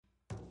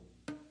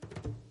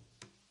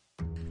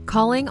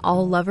Calling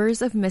all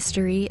lovers of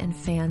mystery and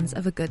fans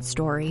of a good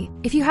story.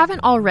 If you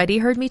haven't already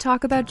heard me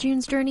talk about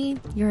June's Journey,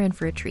 you're in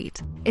for a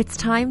treat. It's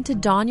time to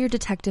don your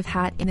detective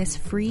hat in this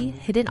free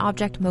hidden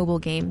object mobile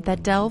game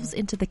that delves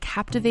into the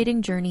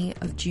captivating journey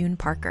of June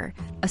Parker,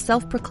 a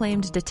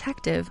self-proclaimed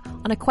detective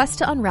on a quest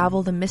to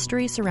unravel the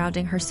mystery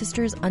surrounding her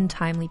sister's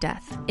untimely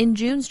death. In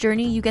June's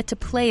Journey, you get to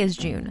play as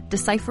June,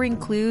 deciphering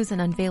clues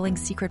and unveiling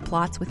secret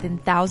plots within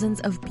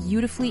thousands of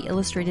beautifully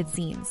illustrated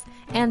scenes.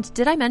 And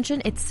did I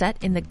mention it's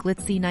set in the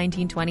glitzy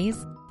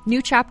 1920s? New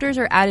chapters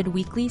are added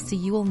weekly, so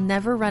you will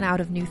never run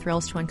out of new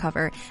thrills to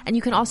uncover, and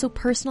you can also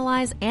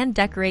personalize and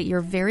decorate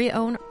your very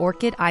own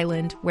Orchid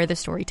Island where the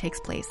story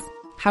takes place.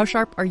 How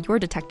sharp are your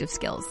detective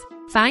skills?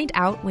 Find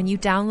out when you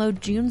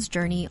download June's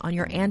Journey on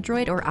your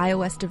Android or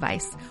iOS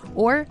device,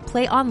 or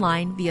play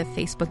online via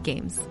Facebook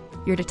Games.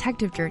 Your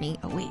detective journey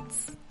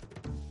awaits.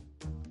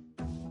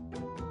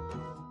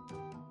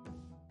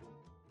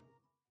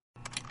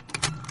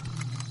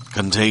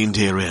 Contained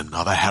herein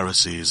are the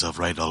heresies of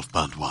Radolf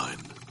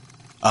Burntwine,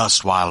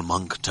 erstwhile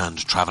monk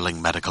turned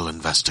traveling medical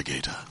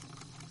investigator.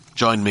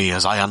 Join me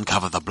as I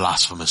uncover the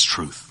blasphemous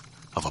truth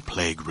of a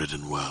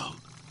plague-ridden world,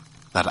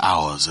 that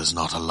ours is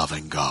not a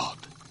loving God,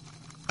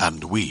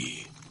 and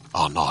we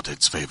are not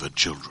its favored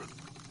children.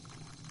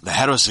 The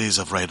heresies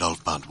of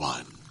Radolf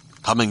Burntwine,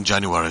 coming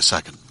January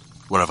 2nd,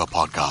 wherever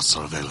podcasts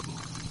are available.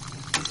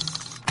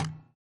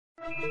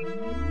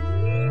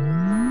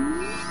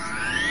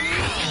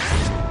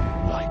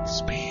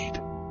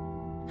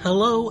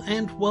 Hello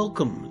and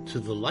welcome to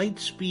the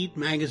Lightspeed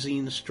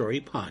Magazine Story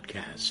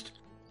Podcast.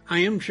 I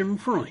am Jim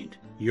Freund,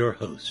 your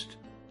host.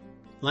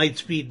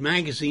 Lightspeed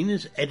Magazine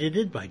is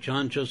edited by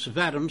John Joseph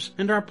Adams,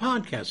 and our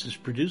podcast is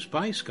produced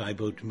by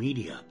Skyboat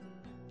Media.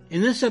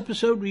 In this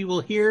episode, we will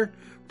hear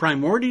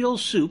Primordial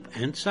Soup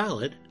and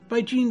Salad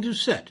by Jean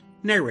Doucette,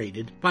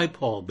 narrated by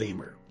Paul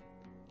Bamer.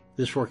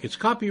 This work is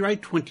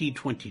copyright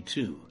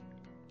 2022.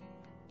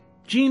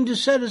 Jean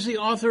Doucette is the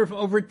author of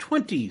over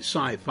 20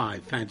 sci-fi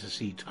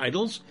fantasy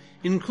titles,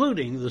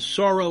 including the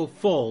Sorrow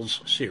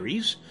Falls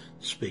series,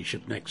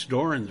 Spaceship Next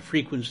Door and the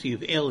Frequency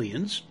of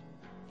Aliens,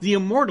 the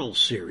Immortal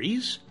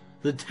series,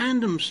 the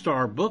Tandem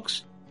Star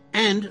books,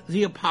 and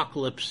the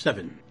Apocalypse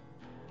 7.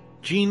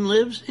 Jean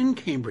lives in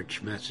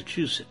Cambridge,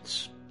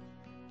 Massachusetts.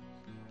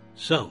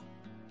 So,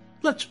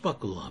 let's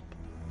buckle up.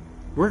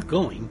 We're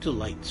going to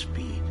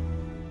Lightspeed.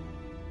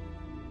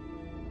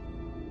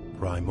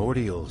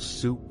 Primordial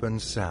Soup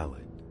and Salad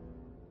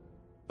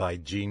by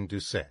Jean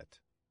Doucette.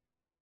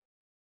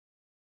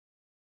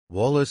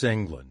 Wallace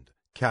England,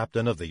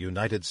 captain of the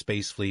United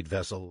Space Fleet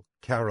vessel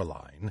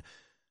Caroline,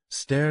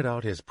 stared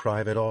out his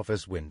private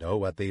office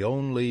window at the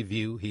only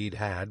view he'd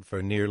had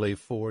for nearly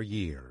 4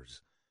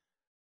 years.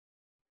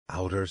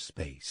 Outer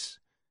space,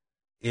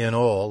 in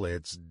all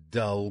its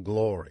dull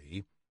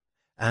glory,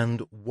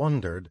 and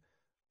wondered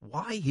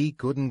why he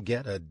couldn't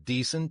get a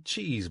decent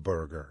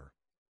cheeseburger.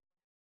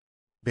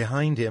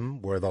 Behind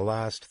him were the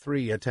last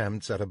 3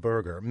 attempts at a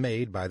burger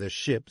made by the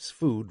ship's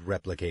food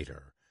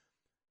replicator.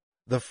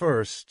 The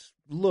first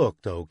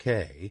looked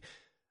okay,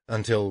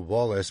 until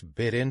Wallace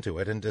bit into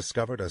it and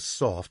discovered a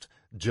soft,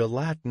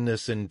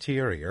 gelatinous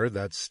interior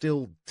that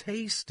still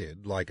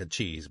tasted like a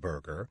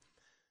cheeseburger,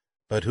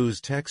 but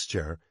whose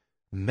texture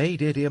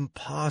made it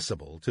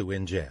impossible to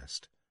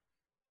ingest.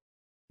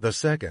 The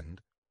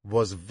second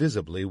was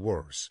visibly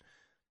worse.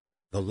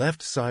 The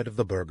left side of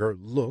the burger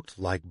looked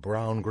like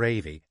brown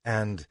gravy,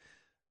 and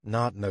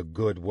not in a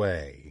good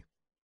way.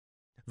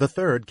 The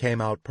third came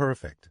out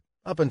perfect,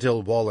 up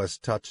until Wallace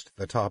touched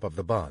the top of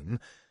the bun,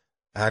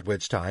 at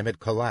which time it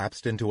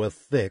collapsed into a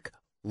thick,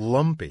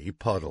 lumpy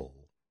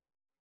puddle.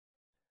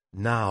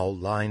 Now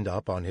lined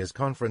up on his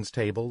conference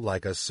table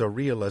like a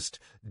surrealist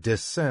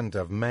descent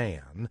of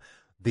man,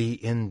 the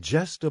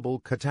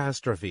ingestible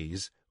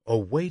catastrophes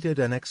awaited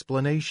an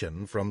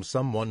explanation from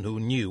someone who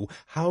knew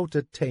how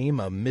to tame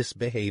a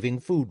misbehaving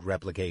food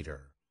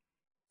replicator.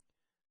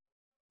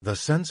 The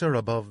sensor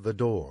above the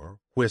door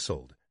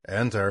whistled.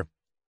 "Enter,"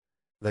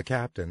 the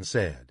captain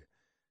said,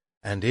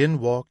 and in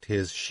walked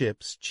his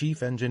ship's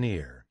chief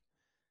engineer.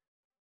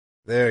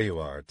 "There you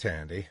are,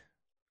 Tandy.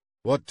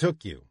 What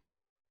took you?"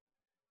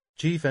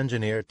 Chief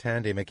Engineer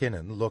Tandy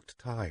McKinnon looked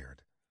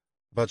tired,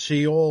 but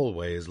she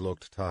always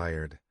looked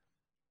tired.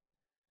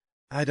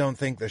 "I don't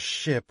think the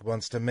ship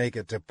wants to make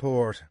it to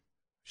port,"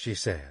 she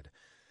said.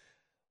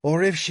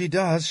 "Or if she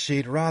does,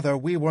 she'd rather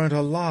we weren't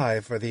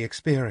alive for the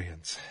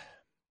experience.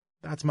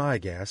 That's my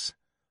guess."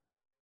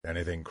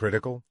 "Anything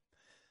critical?"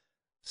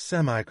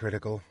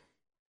 "Semi-critical.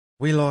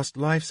 We lost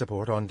life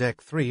support on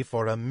Deck 3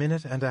 for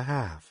 1.5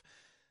 minutes,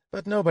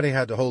 but nobody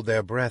had to hold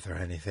their breath or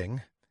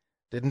anything.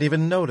 Didn't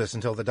even notice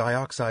until the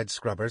dioxide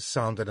scrubbers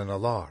sounded an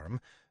alarm.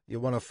 You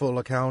want a full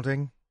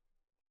accounting?"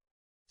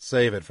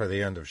 "Save it for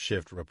the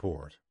end-of-shift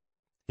report,"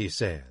 he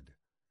said.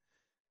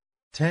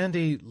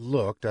 Tandy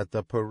looked at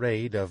the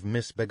parade of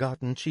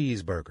misbegotten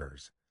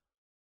cheeseburgers.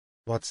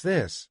 "What's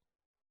this?"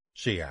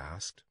 she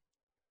asked.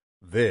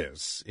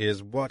 "This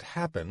is what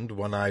happened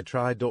when I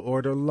tried to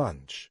order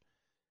lunch."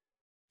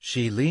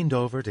 She leaned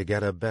over to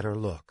get a better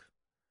look.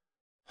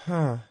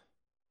 "Huh,"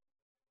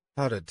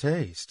 How'd it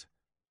taste?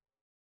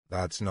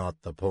 That's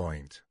not the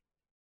point.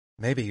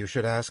 Maybe you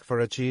should ask for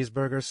a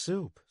cheeseburger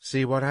soup,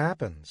 see what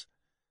happens.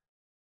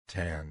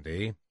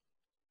 Tandy,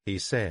 he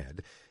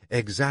said,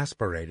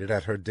 exasperated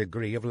at her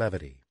degree of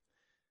levity.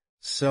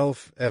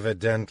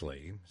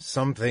 Self-evidently,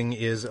 something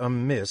is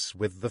amiss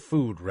with the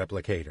food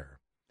replicator.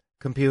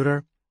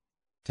 Computer,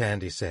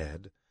 Tandy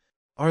said,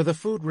 are the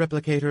food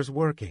replicators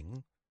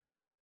working?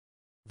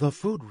 The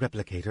food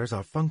replicators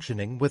are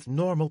functioning with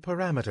normal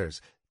parameters,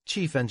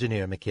 Chief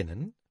Engineer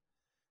McKinnon,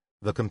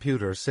 the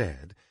computer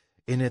said,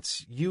 in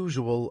its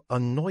usual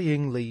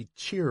annoyingly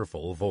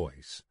cheerful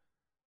voice.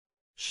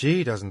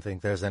 She doesn't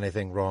think there's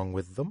anything wrong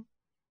with them.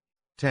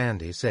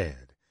 Tandy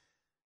said,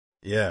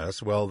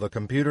 Yes, well, the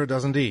computer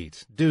doesn't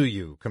eat, do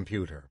you,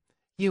 computer?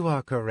 You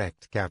are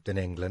correct, Captain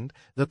England.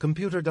 The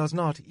computer does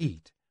not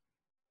eat.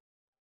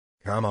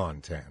 Come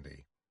on,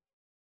 Tandy.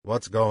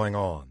 What's going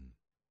on?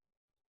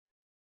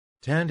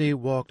 Tandy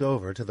walked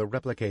over to the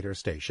replicator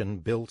station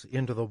built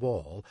into the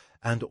wall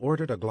and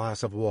ordered a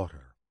glass of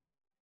water.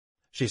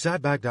 She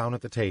sat back down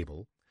at the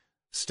table,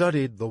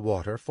 studied the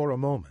water for a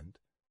moment,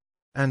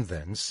 and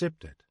then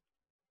sipped it.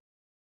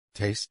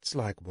 Tastes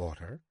like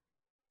water,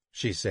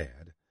 she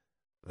said.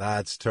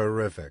 That's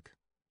terrific,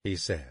 he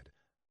said.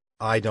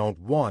 I don't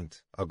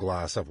want a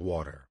glass of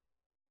water.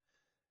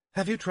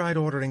 Have you tried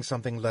ordering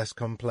something less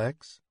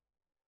complex?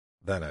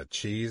 Than a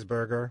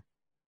cheeseburger?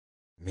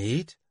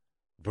 Meat,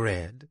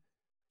 bread,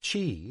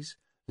 cheese,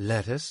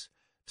 lettuce,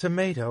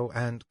 tomato,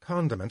 and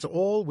condiments,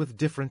 all with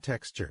different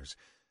textures.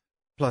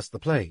 Plus the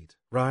plate,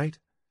 right?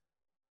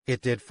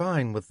 It did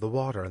fine with the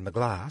water and the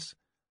glass.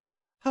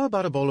 How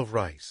about a bowl of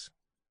rice?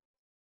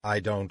 I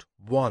don't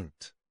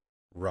want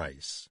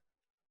rice.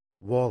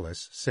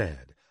 Wallace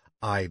said,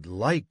 I'd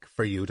like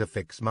for you to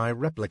fix my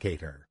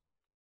replicator.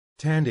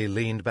 Tandy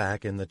leaned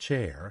back in the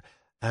chair,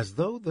 as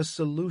though the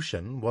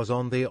solution was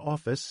on the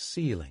office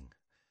ceiling.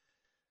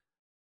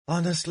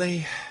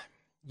 Honestly,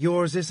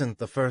 yours isn't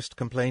the first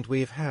complaint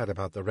we've had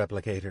about the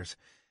replicators.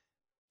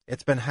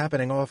 It's been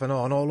happening off and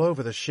on all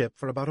over the ship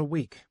for about a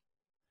week.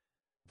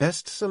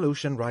 Best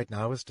solution right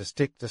now is to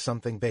stick to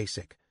something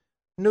basic.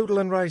 Noodle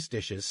and rice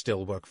dishes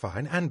still work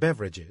fine, and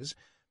beverages.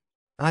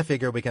 I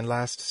figure we can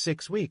last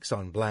 6 weeks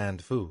on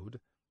bland food.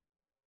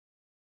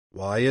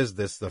 Why is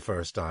this the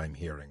first I'm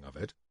hearing of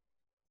it?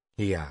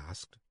 He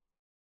asked.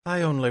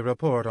 I only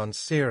report on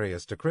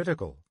serious to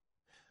critical.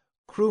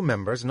 Crew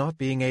members not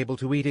being able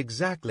to eat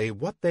exactly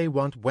what they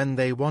want when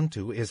they want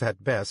to is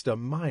at best a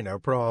minor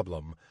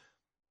problem.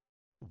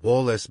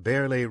 Wallace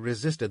barely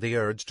resisted the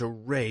urge to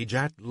rage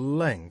at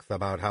length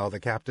about how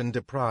the captain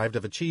deprived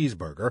of a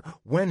cheeseburger,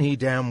 when he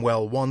damn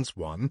well wants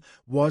one,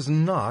 was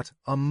not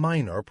a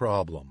minor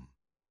problem.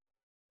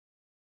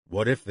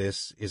 What if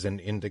this is an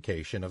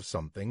indication of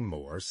something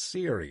more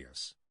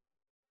serious?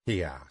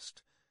 He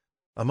asked,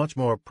 a much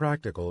more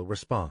practical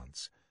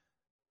response.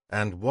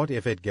 And what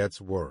if it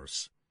gets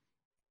worse?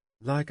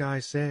 Like I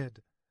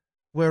said,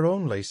 we're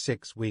only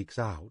 6 weeks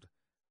out.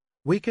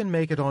 We can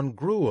make it on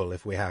gruel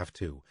if we have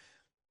to.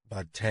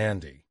 But,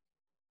 Tandy,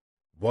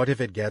 what if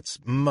it gets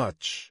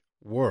much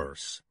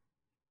worse?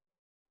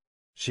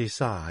 She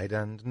sighed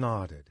and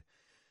nodded.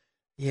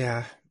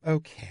 Yeah,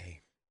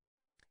 okay.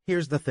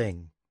 Here's the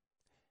thing.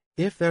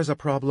 If there's a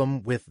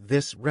problem with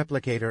this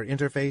replicator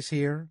interface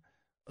here,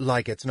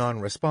 like it's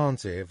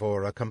non-responsive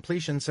or a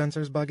completion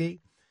sensor's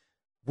buggy,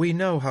 we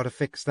know how to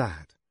fix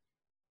that.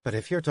 But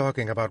if you're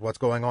talking about what's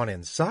going on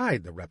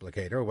inside the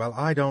replicator, well,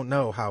 I don't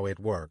know how it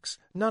works.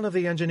 None of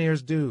the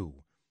engineers do.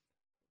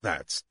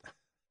 That's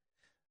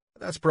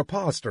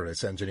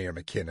preposterous, Engineer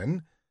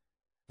McKinnon.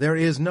 There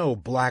is no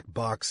black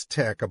box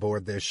tech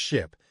aboard this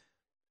ship.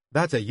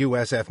 That's a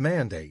USF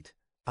mandate.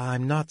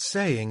 I'm not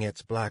saying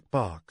it's black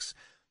box.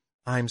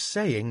 I'm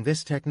saying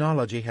this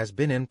technology has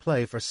been in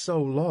play for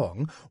so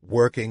long,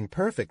 working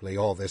perfectly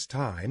all this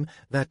time,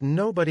 that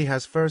nobody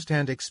has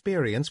first-hand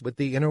experience with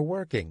the inner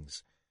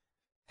workings.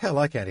 Hell,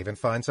 I can't even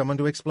find someone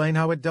to explain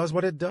how it does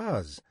what it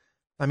does.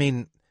 I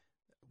mean,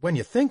 when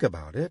you think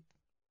about it,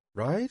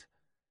 right?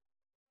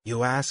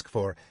 You ask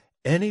for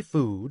any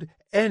food,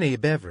 any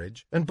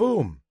beverage, and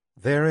boom,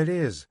 there it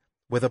is,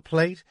 with a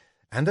plate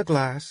and a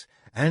glass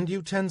and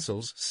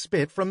utensils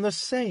spit from the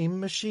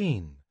same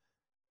machine.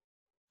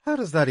 How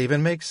does that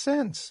even make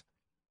sense?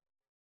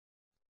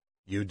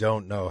 You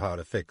don't know how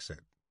to fix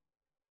it.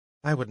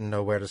 I wouldn't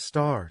know where to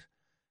start,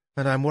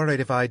 and I'm worried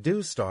if I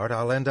do start,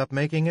 I'll end up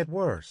making it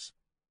worse.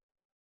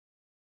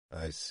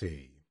 I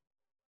see.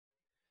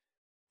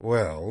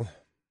 Well,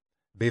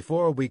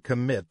 before we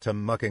commit to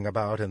mucking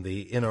about in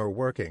the inner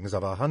workings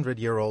of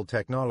 100-year-old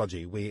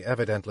technology we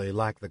evidently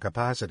lack the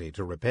capacity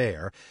to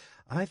repair,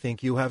 I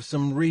think you have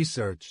some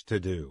research to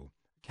do.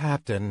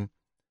 Captain,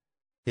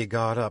 he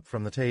got up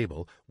from the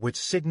table, which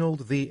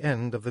signaled the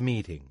end of the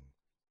meeting.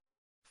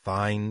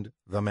 Find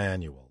the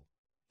manual,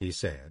 he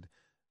said.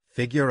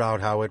 Figure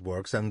out how it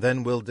works, and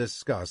then we'll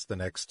discuss the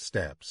next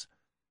steps.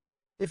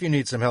 If you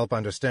need some help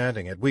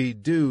understanding it, we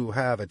do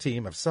have a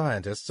team of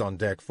scientists on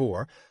Deck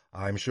 4.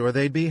 I'm sure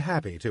they'd be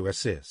happy to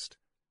assist.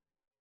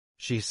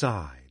 She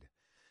sighed.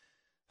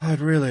 "I'd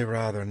really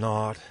rather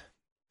not.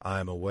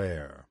 I'm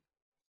aware.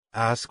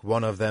 Ask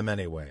one of them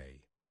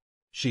anyway."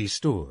 She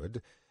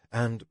stood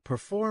and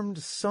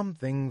performed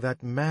something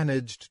that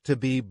managed to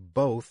be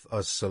both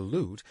a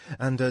salute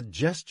and a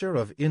gesture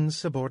of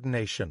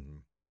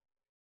insubordination.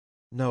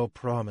 "No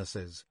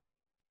promises,"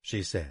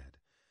 she said.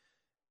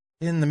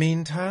 "In the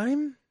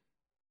meantime,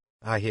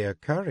 I hear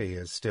curry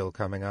is still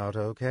coming out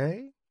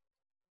okay?"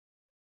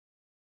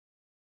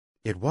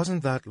 It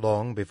wasn't that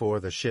long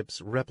before the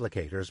ship's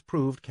replicators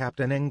proved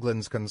Captain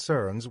England's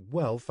concerns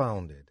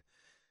well-founded.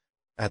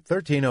 At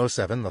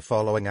 13:07 the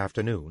following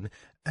afternoon,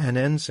 an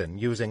ensign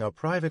using a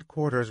private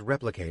quarters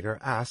replicator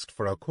asked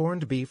for a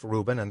corned beef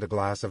Reuben and a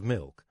glass of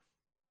milk,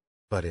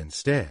 but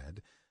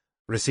instead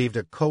received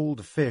a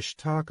cold fish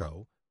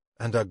taco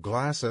and a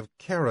glass of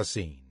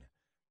kerosene.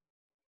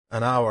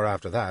 An hour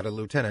after that, a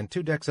lieutenant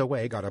 2 decks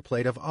away got a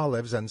plate of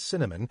olives and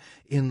cinnamon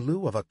in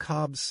lieu of a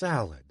Cobb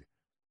salad.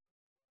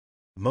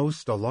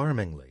 Most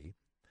alarmingly,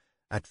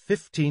 at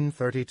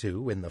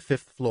 15:32 in the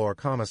 5th-floor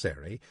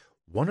commissary,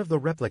 one of the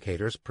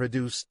replicators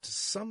produced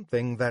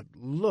something that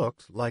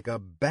looked like a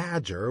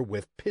badger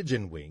with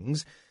pigeon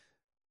wings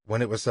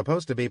when it was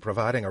supposed to be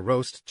providing a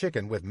roast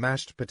chicken with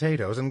mashed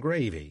potatoes and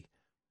gravy.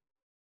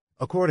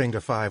 According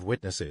to 5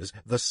 witnesses,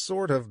 the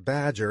sort of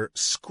badger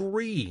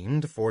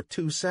screamed for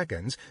 2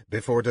 seconds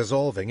before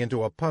dissolving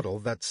into a puddle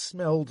that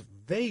smelled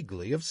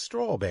vaguely of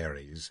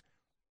strawberries.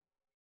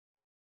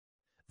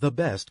 The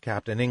best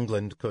Captain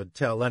England could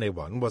tell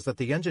anyone was that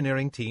the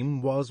engineering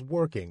team was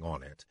working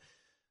on it.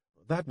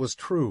 That was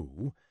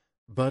true,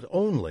 but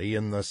only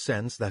in the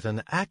sense that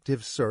an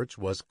active search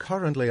was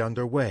currently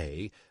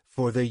underway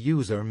for the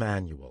user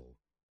manual.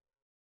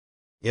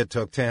 It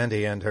took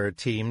Tandy and her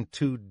team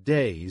 2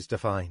 days to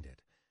find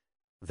it.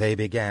 They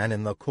began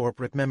in the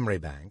corporate memory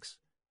banks,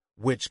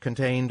 which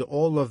contained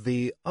all of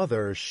the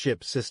other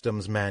ship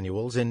systems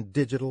manuals in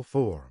digital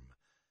form.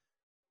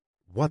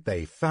 What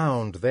they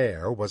found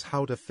there was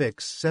how to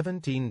fix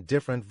 17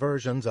 different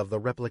versions of the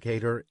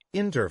replicator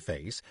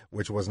interface,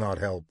 which was not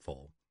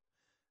helpful.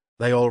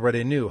 They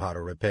already knew how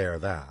to repair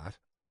that.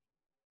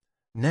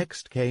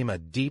 Next came a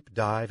deep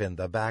dive in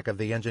the back of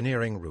the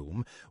engineering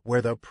room,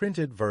 where the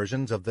printed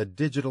versions of the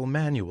digital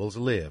manuals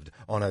lived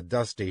on a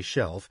dusty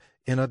shelf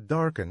in a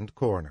darkened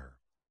corner.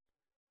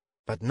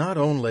 But not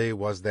only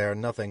was there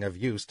nothing of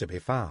use to be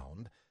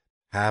found,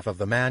 half of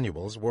the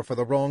manuals were for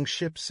the wrong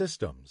ship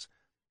systems.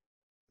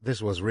 This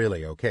was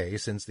really okay,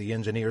 since the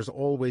engineers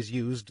always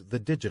used the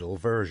digital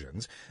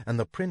versions, and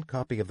the print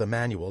copy of the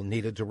manual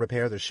needed to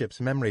repair the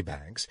ship's memory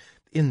banks,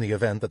 in the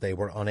event that they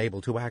were unable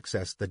to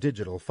access the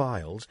digital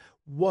files,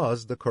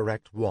 was the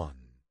correct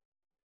one.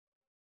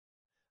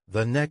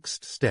 The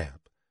next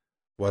step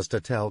was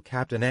to tell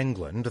Captain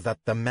England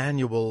that the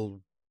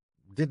manual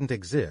didn't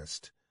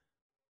exist.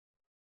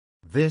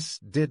 This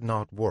did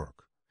not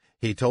work.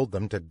 He told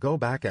them to go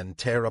back and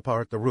tear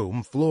apart the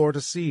room floor to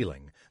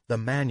ceiling. The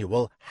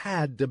manual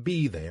had to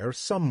be there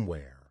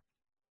somewhere.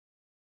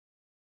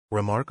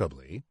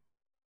 Remarkably,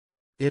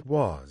 it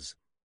was.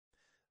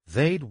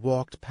 They'd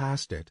walked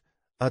past it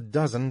a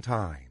dozen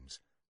times.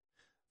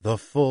 The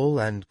full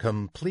and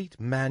complete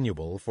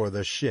manual for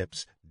the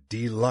ship's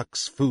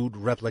Deluxe Food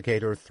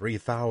Replicator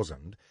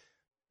 3000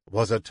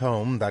 was a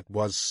tome that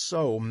was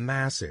so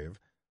massive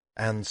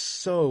and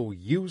so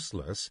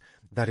useless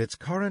that its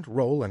current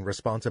role and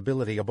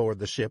responsibility aboard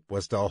the ship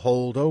was to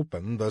hold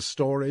open the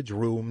storage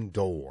room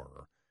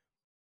door.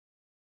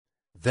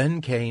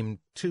 Then came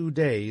 2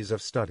 days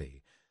of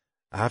study,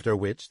 after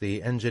which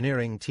the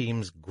engineering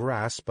team's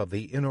grasp of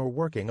the inner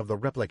working of the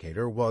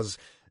replicator was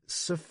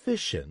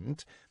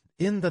sufficient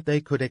in that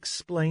they could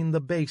explain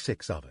the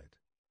basics of it,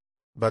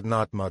 but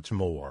not much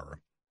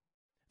more.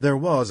 There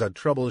was a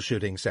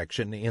troubleshooting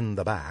section in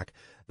the back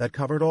that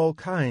covered all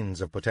kinds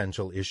of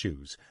potential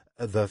issues.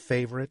 The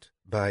favorite,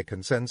 by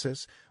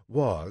consensus,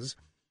 was,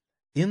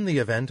 in the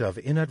event of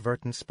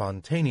inadvertent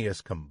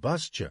spontaneous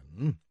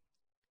combustion,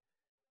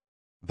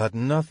 but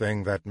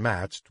nothing that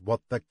matched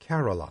what the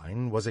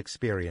Caroline was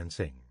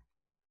experiencing.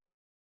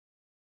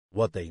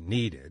 What they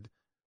needed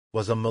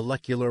was a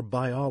molecular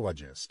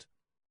biologist.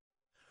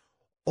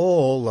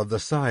 All of the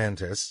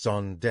scientists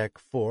on Deck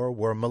 4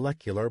 were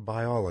molecular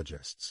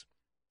biologists,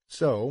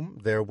 so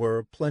there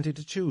were plenty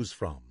to choose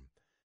from.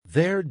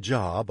 Their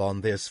job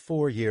on this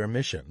 4-year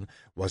mission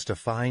was to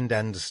find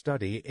and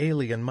study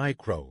alien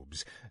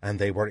microbes, and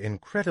they were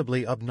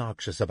incredibly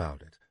obnoxious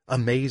about it,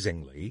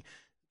 amazingly,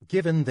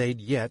 given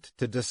they'd yet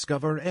to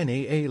discover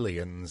any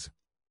aliens.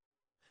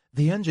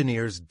 The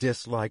engineers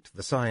disliked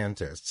the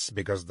scientists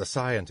because the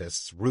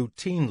scientists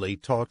routinely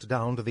talked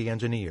down to the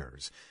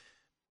engineers.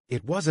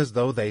 It was as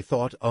though they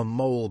thought a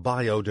mole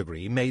bio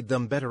degree made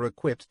them better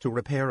equipped to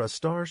repair a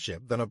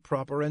starship than a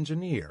proper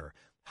engineer.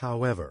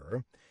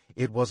 However,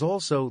 it was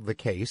also the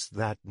case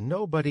that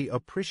nobody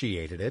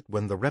appreciated it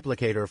when the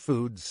replicator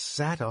food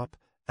sat up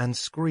and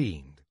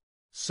screamed.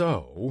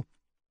 So,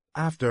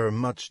 after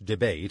much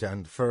debate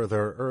and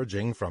further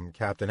urging from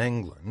Captain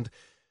England,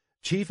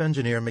 Chief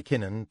Engineer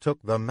McKinnon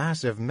took the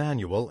massive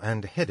manual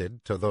and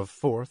headed to the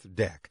 4th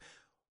deck,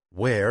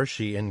 where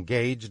she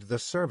engaged the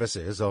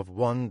services of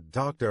one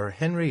Dr.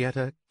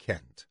 Henrietta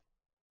Kent.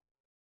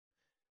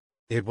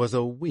 It was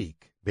a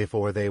week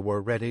before they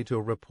were ready to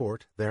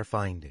report their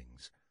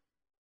findings.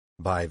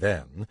 By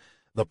then,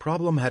 the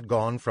problem had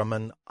gone from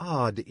an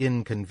odd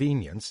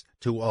inconvenience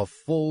to a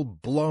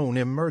full-blown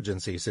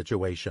emergency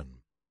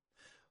situation.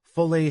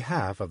 Fully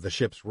half of the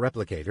ship's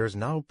replicators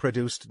now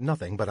produced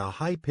nothing but a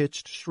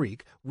high-pitched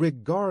shriek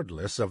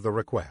regardless of the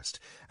request,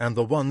 and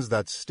the ones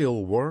that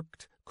still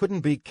worked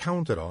couldn't be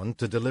counted on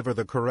to deliver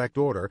the correct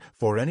order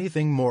for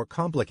anything more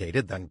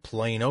complicated than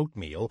plain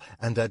oatmeal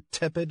and a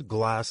tepid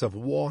glass of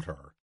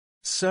water.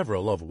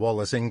 Several of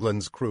Wallace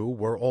England's crew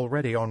were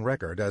already on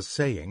record as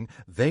saying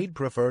they'd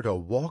prefer to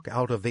walk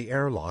out of the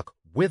airlock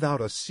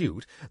without a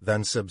suit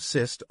than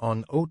subsist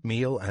on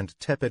oatmeal and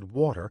tepid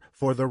water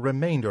for the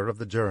remainder of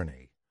the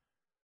journey.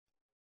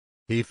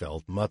 He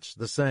felt much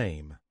the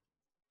same.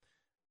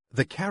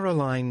 The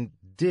Caroline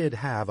did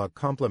have a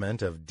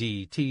complement of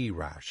DT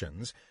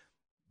rations,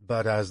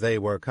 but as they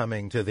were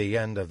coming to the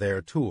end of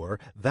their tour,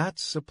 that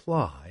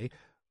supply,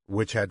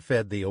 which had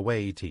fed the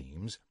away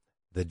teams,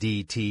 the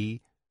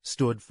DT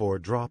stood for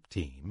drop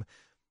team,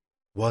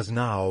 was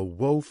now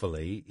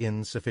woefully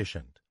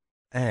insufficient.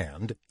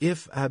 And,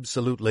 if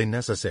absolutely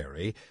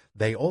necessary,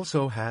 they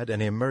also had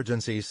an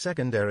emergency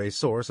secondary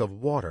source of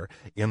water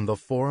in the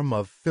form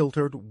of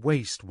filtered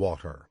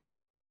wastewater.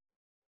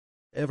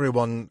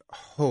 Everyone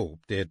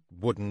hoped it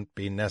wouldn't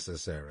be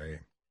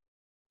necessary.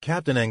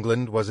 Captain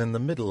England was in the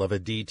middle of a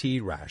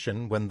DT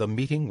ration when the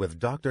meeting with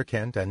Dr.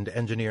 Kent and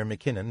Engineer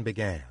McKinnon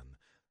began.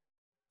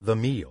 The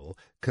meal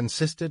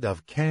consisted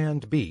of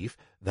canned beef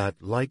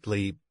that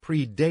likely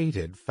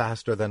predated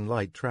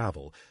faster-than-light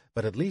travel,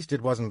 but at least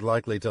it wasn't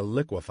likely to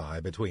liquefy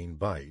between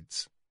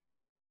bites.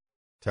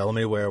 "Tell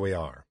me where we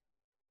are,"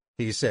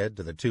 he said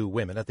to the two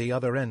women at the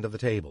other end of the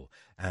table,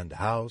 "and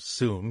how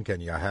soon can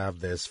you have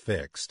this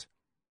fixed?"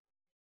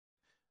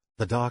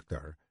 The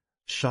doctor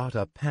shot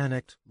a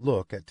panicked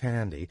look at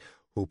Tandy,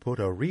 who put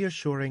a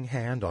reassuring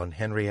hand on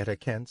Henrietta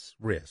Kent's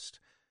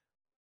wrist.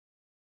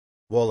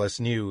 Wallace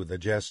knew the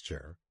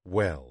gesture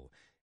well.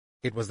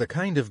 It was the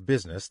kind of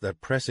business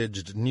that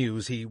presaged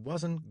news he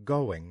wasn't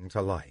going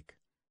to like.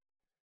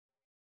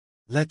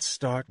 "Let's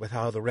start with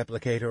how the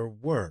replicator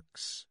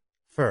works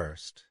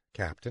first,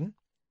 Captain,"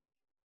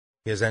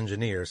 his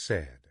engineer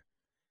said.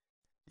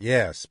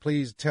 "Yes,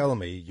 please tell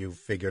me you've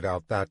figured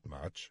out that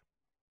much."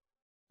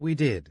 "We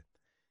did.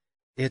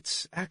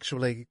 It's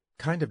actually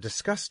kind of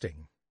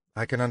disgusting.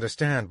 I can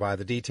understand why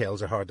the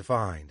details are hard to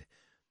find.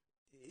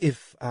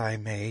 If I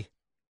may,"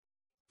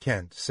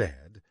 Kent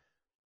said.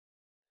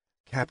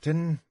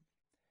 "Captain,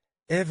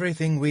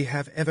 everything we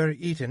have ever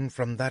eaten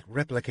from that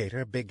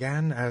replicator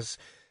began as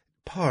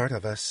part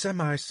of a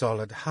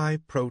semi-solid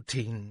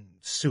high-protein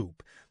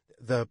soup,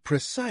 the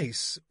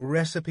precise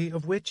recipe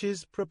of which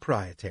is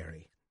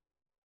proprietary."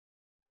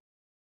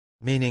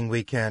 "Meaning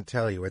we can't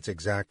tell you its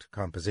exact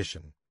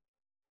composition,"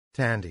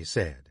 Tandy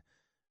said.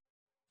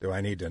 "Do I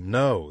need to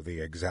know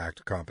the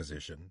exact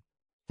composition?"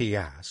 he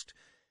asked.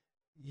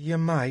 "You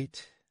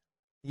might,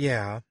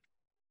 yeah,"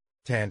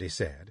 Tandy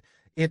said.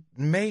 "It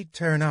may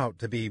turn out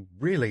to be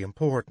really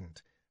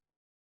important."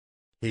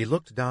 He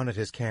looked down at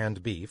his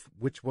canned beef,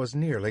 which was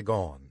nearly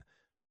gone.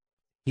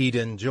 He'd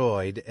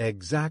enjoyed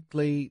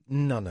exactly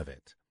none of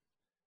it.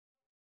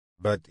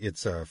 "But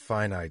it's a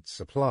finite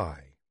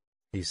supply,"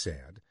 he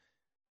said,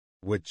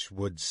 "which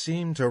would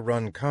seem to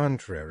run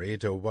contrary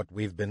to what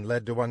we've been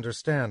led to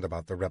understand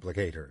about the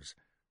replicators.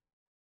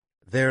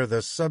 They're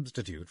the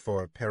substitute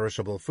for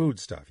perishable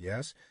foodstuff,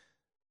 yes?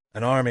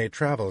 An army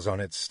travels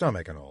on its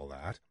stomach and all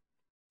that."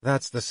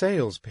 "That's the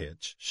sales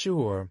pitch,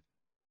 sure,"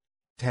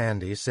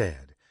 Tandy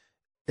said.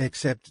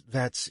 "Except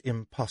that's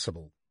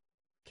impossible,"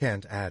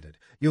 Kent added.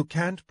 "You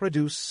can't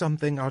produce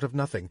something out of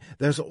nothing.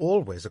 There's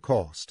always a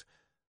cost."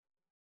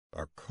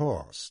 "A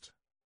cost?"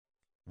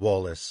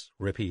 Wallace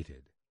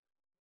repeated.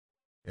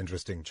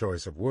 Interesting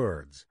choice of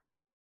words.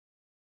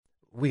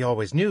 "We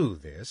always knew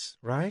this,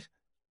 right?"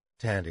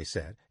 Tandy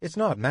said. "It's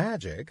not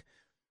magic.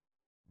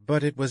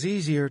 But it was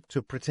easier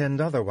to pretend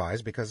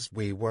otherwise because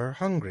we were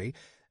hungry,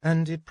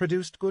 and it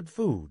produced good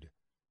food."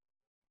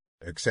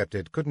 "Except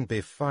it couldn't be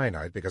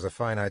finite because a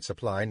finite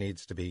supply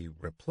needs to be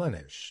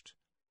replenished,"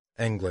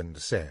 England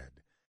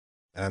said.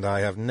 "And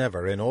I have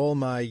never in all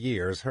my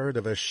years heard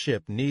of a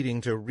ship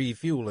needing to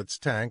refuel its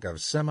tank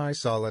of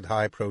semi-solid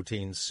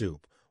high-protein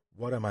soup.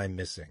 What am I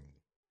missing?"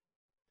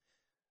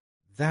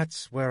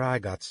 "That's where I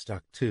got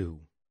stuck,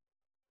 too,"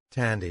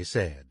 Tandy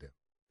said.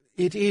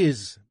 "It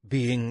is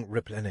being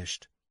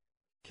replenished,"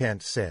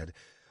 Kent said,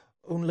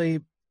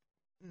 "only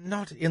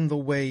not in the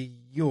way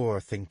you're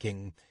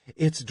thinking.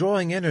 It's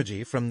drawing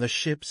energy from the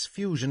ship's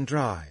fusion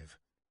drive."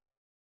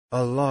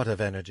 "A lot of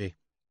energy,"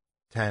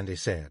 Tandy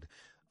said.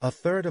 "A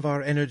third of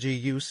our energy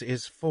use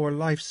is for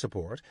life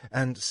support,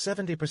 and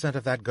 70%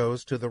 of that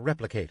goes to the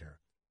replicator.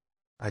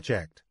 I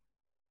checked."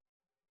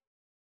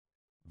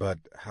 "But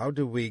how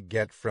do we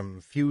get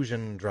from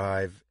fusion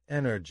drive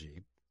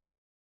energy,"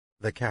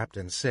 the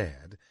captain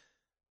said,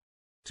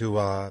 "to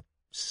a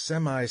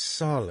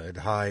semi-solid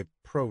high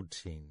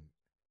protein.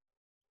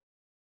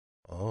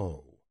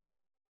 Oh,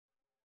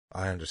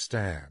 I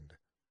understand.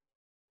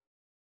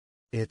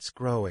 It's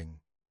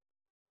growing,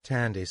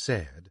 Tandy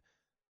said,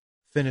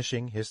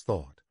 finishing his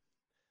thought.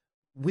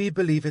 We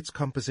believe its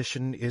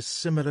composition is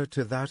similar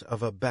to that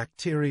of a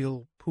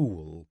bacterial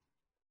pool,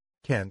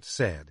 Kent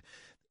said.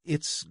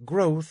 Its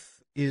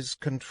growth is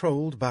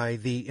controlled by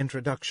the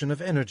introduction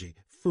of energy,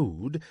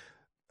 food,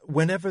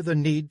 whenever the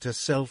need to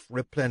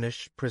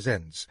self-replenish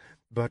presents,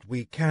 but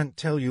we can't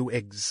tell you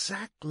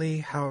exactly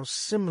how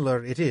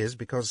similar it is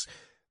because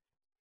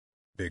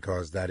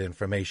that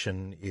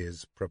information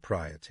is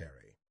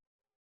proprietary.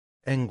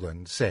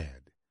 England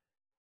said.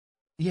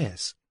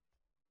 Yes.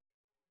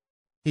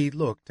 He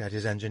looked at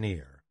his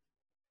engineer.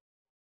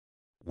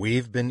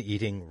 We've been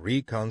eating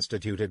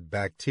reconstituted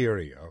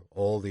bacteria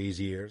all these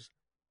years.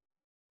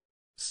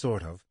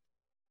 Sort of,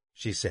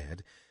 she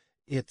said.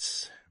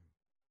 It's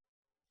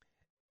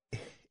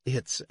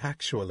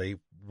actually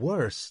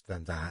worse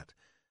than that.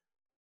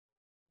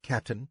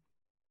 Captain,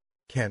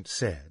 Kent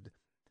said,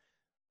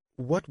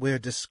 what we're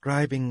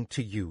describing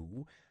to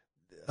you,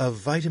 a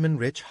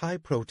vitamin-rich,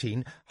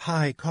 high-protein,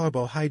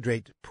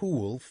 high-carbohydrate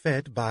pool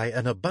fed by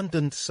an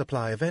abundant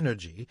supply of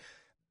energy,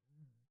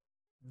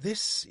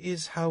 this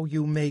is how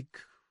you make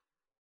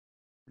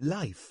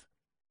life.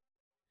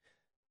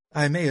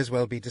 I may as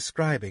well be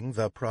describing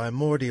the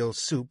primordial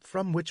soup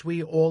from which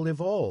we all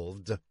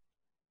evolved.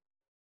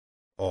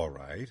 All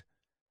right.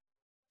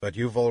 But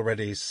you've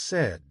already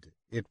said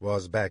it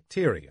was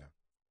bacteria,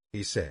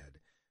 he said.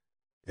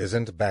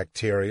 Isn't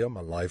bacterium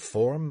a life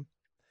form?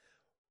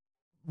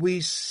 We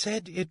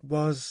said it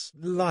was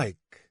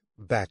like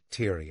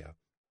bacteria,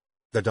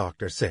 the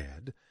doctor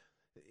said.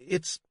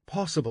 It's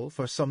possible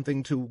for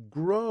something to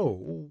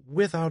grow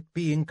without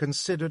being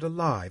considered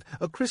alive,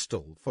 a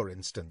crystal, for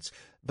instance.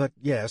 But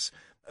yes,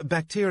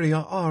 bacteria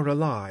are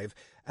alive,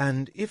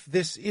 and if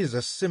this is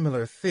a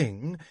similar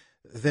thing,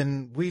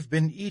 then we've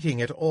been eating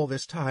it all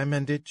this time,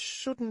 and it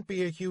shouldn't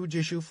be a huge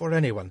issue for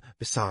anyone.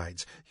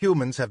 Besides,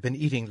 humans have been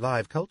eating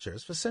live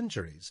cultures for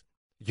centuries.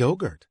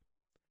 Yogurt,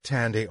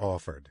 Tandy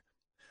offered.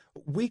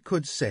 We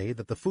could say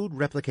that the food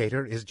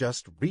replicator is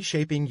just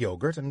reshaping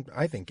yogurt, and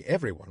I think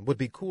everyone would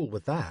be cool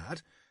with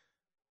that.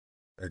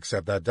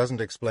 Except that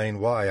doesn't explain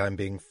why I'm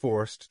being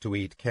forced to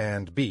eat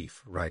canned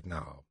beef right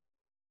now,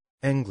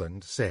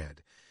 England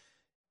said.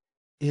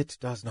 It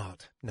does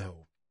not,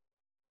 no.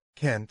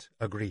 Kent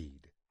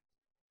agreed.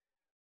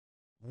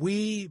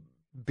 We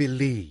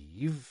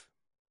believe...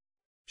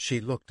 She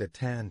looked at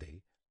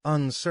Tandy,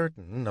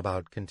 uncertain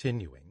about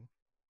continuing.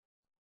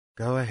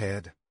 Go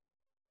ahead,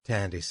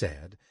 Tandy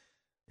said.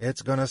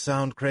 It's going to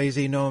sound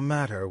crazy no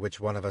matter which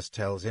one of us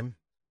tells him.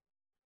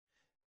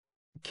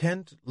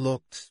 Kent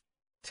looked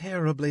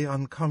terribly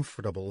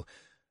uncomfortable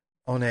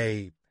on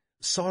a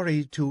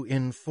sorry to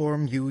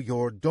inform you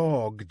your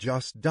dog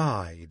just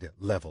died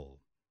level.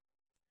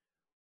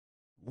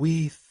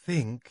 We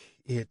think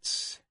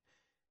it's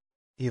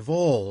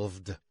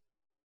evolved,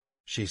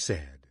 she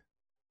said.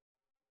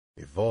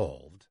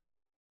 Evolved?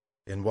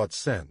 In what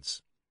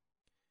sense?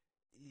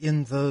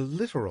 In the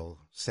literal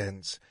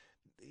sense.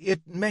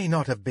 It may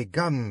not have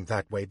begun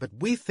that way, but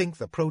we think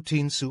the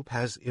protein soup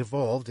has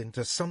evolved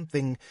into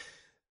something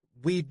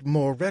we'd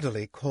more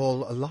readily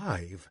call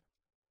alive.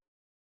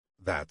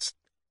 That's...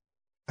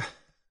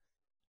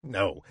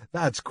 No,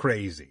 that's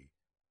crazy,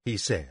 he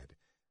said.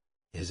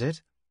 Is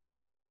it?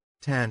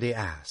 Tandy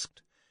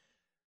asked.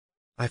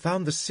 I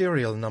found the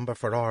serial number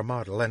for our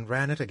model and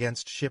ran it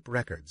against ship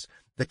records.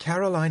 The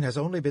Caroline has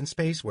only been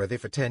spaceworthy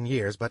for 10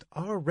 years, but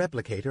our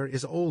replicator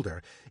is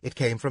older. It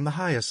came from the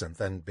Hyacinth,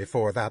 and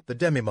before that the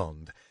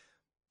Demimonde.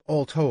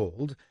 All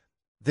told,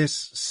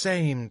 this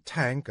same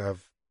tank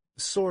of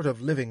sort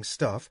of living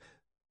stuff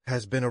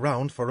has been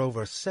around for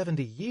over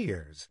 70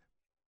 years.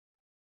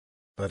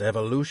 But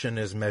evolution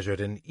is measured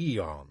in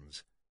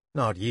eons,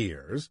 not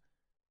years,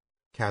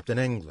 Captain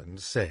England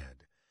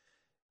said.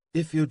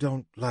 If you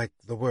don't like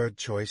the word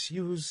choice,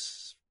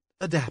 use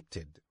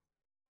adapted,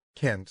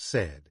 Kent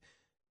said.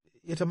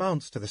 It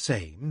amounts to the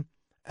same,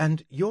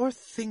 and you're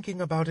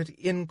thinking about it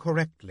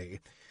incorrectly.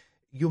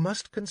 You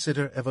must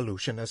consider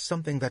evolution as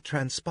something that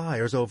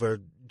transpires over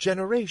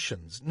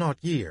generations, not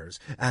years,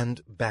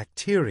 and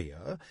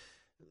bacteria,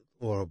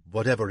 or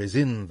whatever is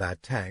in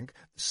that tank,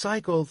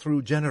 cycle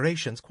through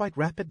generations quite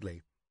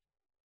rapidly.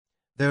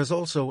 There's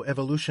also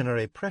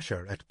evolutionary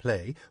pressure at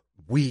play.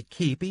 We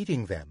keep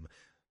eating them.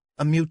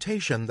 A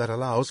mutation that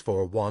allows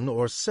for one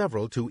or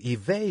several to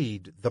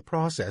evade the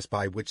process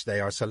by which they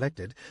are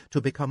selected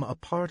to become a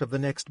part of the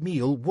next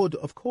meal would,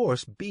 of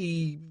course,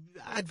 be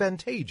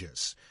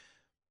advantageous.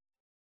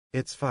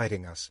 It's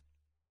fighting us,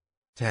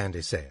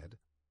 Tandy said.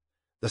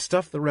 The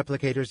stuff the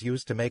replicators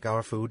use to make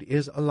our food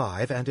is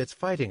alive, and it's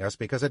fighting us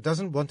because it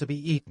doesn't want to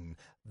be eaten.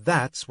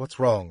 That's what's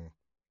wrong.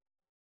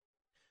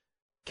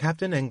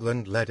 Captain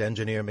England let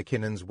Engineer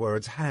McKinnon's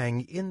words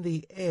hang in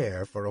the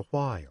air for a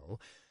while,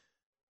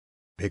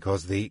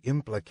 because the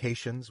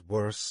implications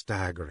were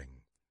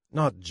staggering,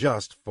 not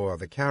just for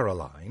the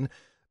Caroline,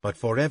 but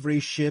for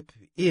every ship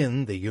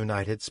in the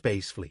United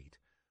Space Fleet.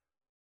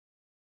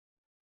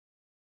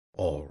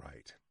 "All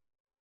right,"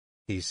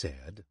 he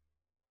said.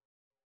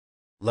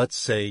 "Let's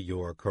say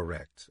you're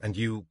correct, and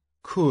you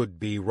could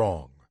be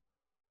wrong.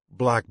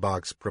 Black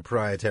box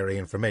proprietary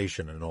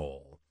information and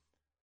all."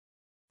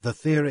 "The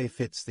theory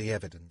fits the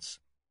evidence,"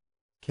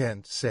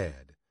 Kent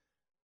said.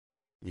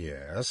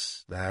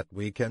 "Yes, that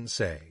we can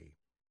say."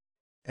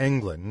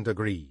 England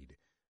agreed.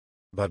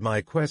 "But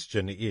my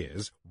question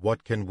is,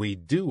 what can we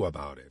do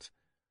about it?"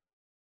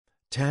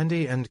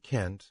 Tandy and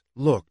Kent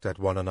looked at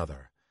one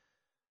another.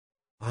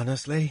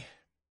 "Honestly,"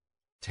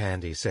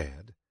 Tandy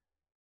said,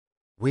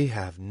 "we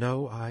have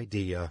no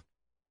idea."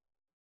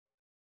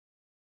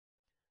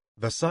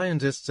 The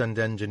scientists and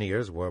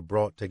engineers were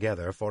brought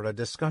together for a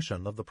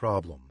discussion of the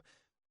problem.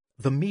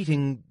 The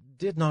meeting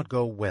did not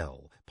go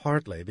well,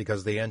 partly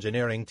because the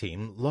engineering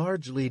team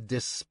largely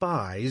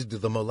despised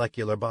the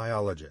molecular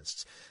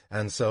biologists,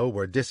 and so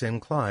were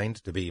disinclined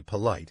to be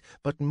polite,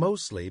 but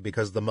mostly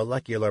because the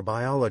molecular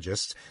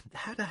biologists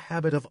had a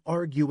habit of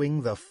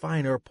arguing the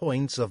finer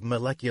points of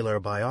molecular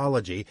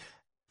biology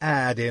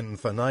ad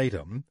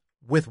infinitum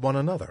with one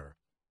another.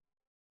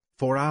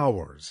 For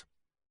hours.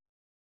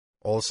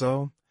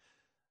 Also,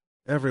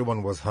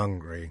 everyone was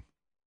hungry.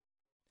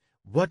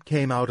 What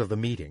came out of the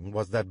meeting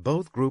was that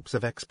both groups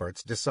of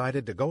experts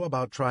decided to go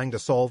about trying to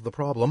solve the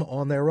problem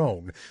on their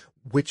own,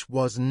 which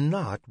was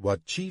not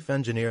what Chief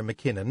Engineer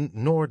McKinnon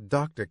nor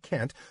Dr.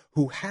 Kent,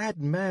 who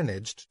had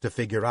managed to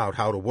figure out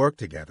how to work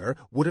together,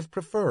 would have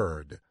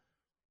preferred.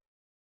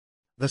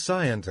 The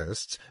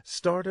scientists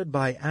started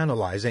by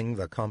analyzing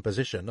the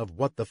composition of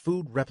what the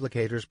food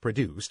replicators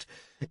produced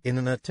in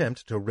an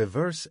attempt to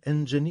reverse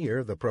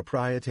engineer the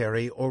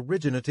proprietary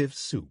originative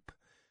soup.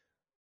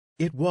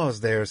 It was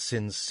their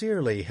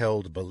sincerely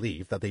held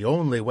belief that the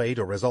only way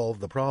to resolve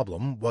the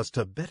problem was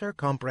to better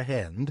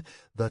comprehend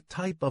the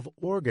type of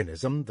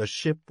organism the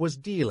ship was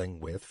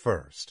dealing with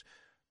first.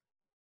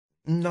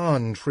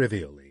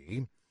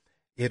 Non-trivially,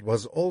 it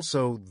was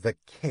also the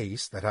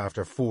case that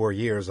after 4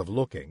 years of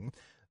looking,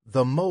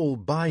 the mole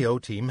bio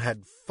team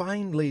had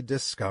finally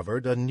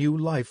discovered a new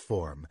life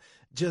form,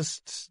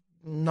 just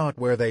not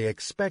where they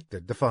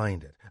expected to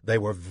find it. They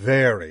were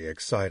very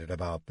excited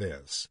about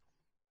this.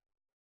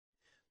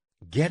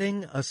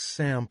 Getting a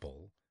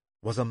sample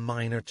was a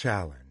minor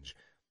challenge.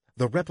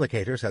 The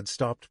replicators had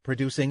stopped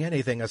producing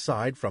anything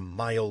aside from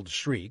mild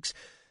shrieks,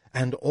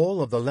 and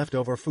all of the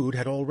leftover food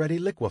had already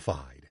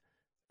liquefied.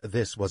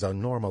 This was a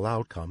normal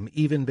outcome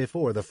even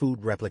before the food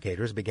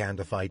replicators began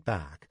to fight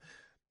back.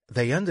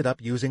 They ended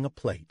up using a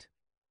plate.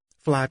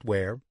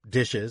 Flatware,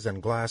 dishes,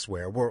 and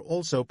glassware were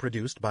also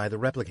produced by the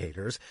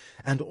replicators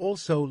and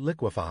also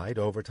liquefied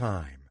over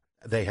time.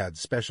 They had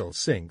special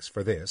sinks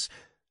for this,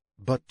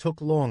 but took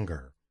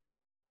longer.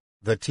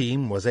 The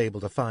team was able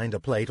to find a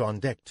plate on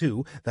Deck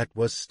 2 that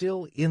was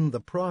still in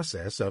the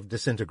process of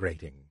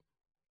disintegrating.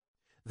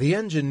 The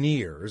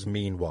engineers,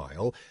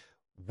 meanwhile,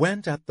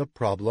 went at the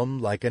problem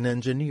like an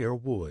engineer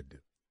would,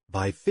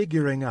 by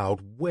figuring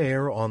out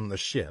where on the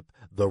ship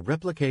the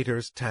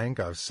replicator's tank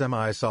of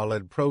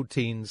semi-solid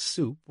protein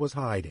soup was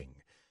hiding.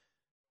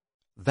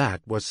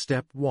 That was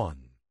step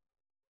 1.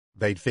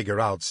 They'd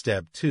figure out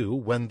step 2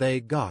 when they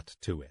got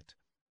to it.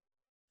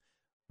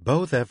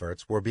 Both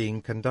efforts were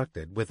being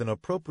conducted with an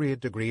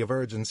appropriate degree of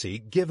urgency,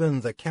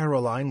 given that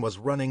Caroline was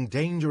running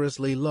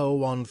dangerously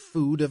low on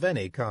food of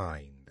any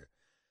kind.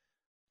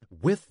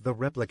 With the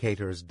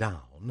replicators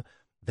down,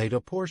 they'd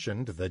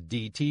apportioned the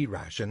DT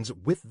rations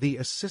with the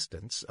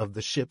assistance of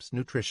the ship's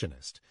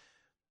nutritionist.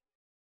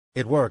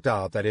 It worked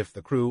out that if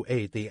the crew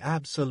ate the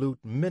absolute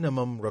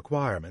minimum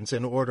requirements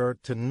in order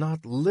to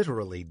not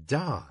literally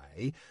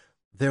die,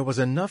 there was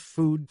enough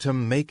food to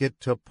make it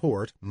to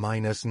port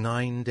minus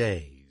 9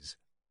 days.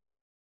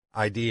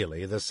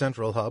 Ideally, the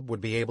central hub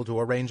would be able to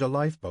arrange a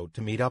lifeboat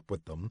to meet up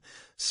with them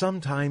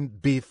sometime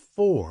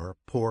before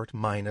port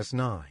minus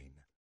 9,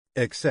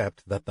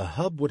 except that the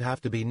hub would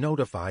have to be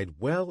notified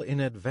well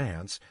in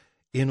advance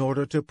in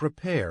order to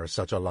prepare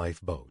such a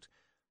lifeboat.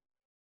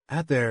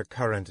 At their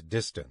current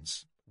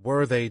distance,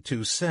 were they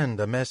to send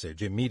a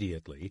message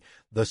immediately,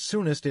 the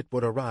soonest it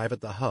would arrive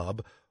at the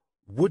hub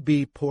would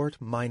be port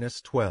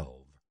minus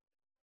 12.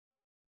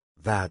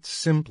 That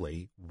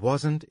simply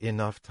wasn't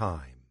enough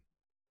time.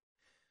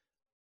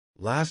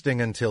 Lasting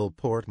until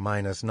port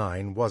minus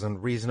 9 wasn't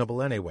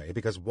reasonable anyway,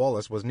 because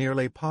Wallace was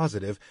nearly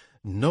positive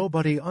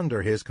nobody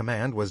under his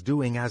command was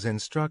doing as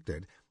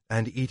instructed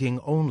and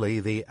eating only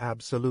the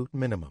absolute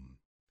minimum.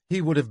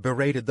 He would have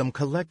berated them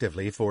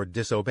collectively for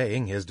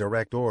disobeying his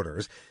direct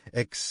orders,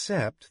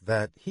 except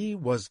that he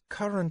was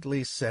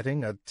currently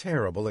setting a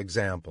terrible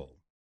example.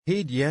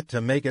 He'd yet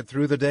to make it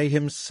through the day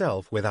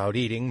himself without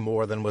eating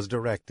more than was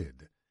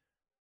directed.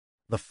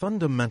 The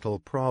fundamental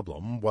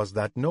problem was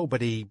that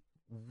nobody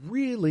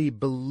really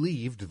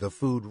believed the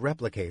food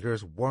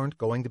replicators weren't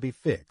going to be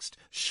fixed.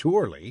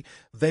 Surely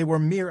they were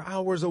mere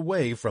hours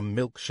away from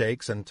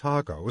milkshakes and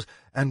tacos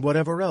and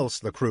whatever else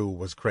the crew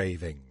was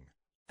craving.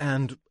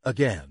 And,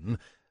 again,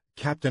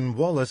 Captain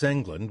Wallace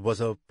England was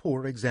a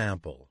poor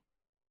example.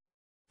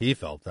 He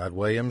felt that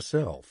way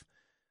himself.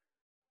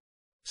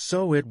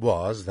 So it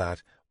was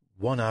that,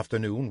 One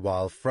afternoon,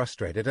 while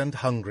frustrated and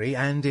hungry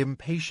and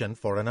impatient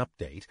for an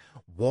update,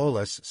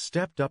 Wallace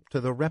stepped up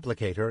to the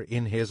replicator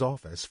in his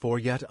office for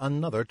yet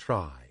another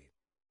try.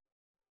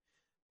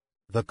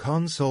 The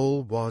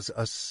console was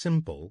a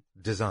simple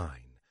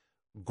design,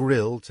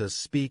 grill to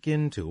speak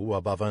into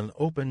above an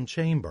open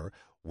chamber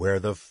where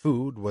the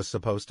food was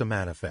supposed to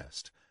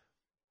manifest.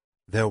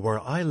 There were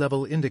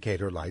eye-level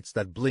indicator lights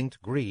that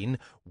blinked green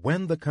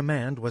when the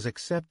command was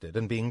accepted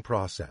and being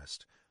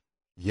processed,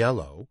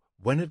 yellow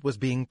when it was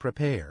being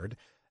prepared,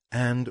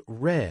 and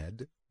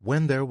red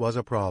when there was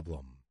a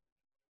problem.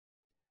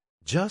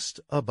 Just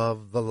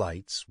above the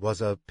lights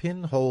was a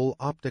pinhole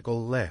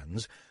optical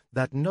lens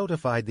that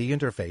notified the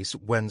interface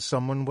when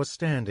someone was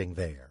standing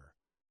there.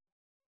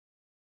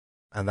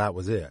 And that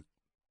was it.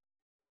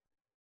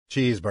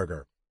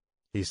 "Cheeseburger,"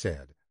 he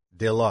said,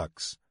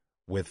 "deluxe,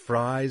 with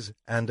fries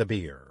and a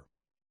beer."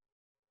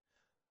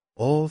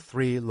 All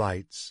three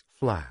lights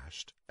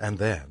flashed, and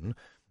then,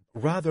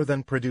 rather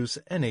than produce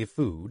any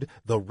food,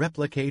 the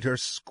replicator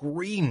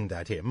screamed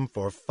at him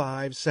for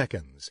 5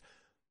 seconds,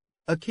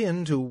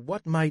 akin to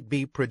what might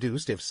be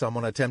produced if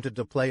someone attempted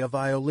to play a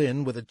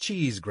violin with a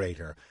cheese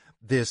grater.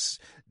 This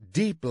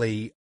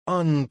deeply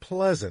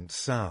unpleasant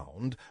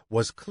sound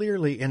was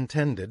clearly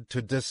intended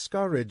to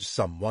discourage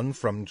someone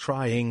from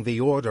trying the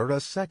order a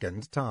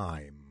second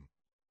time.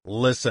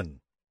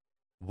 "Listen,"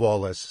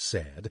 Wallace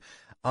said.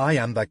 "I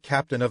am the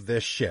captain of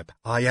this ship.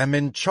 I am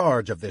in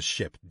charge of this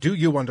ship. Do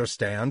you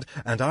understand?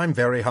 And I'm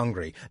very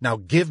hungry. Now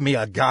give me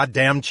a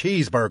goddamn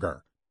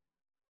cheeseburger."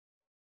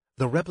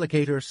 The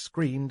replicator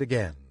screamed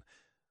again.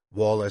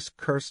 Wallace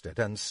cursed it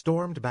and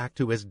stormed back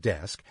to his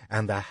desk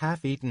and the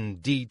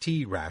half-eaten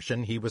DT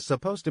ration he was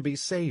supposed to be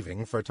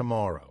saving for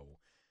tomorrow.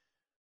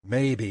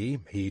 Maybe,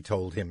 he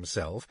told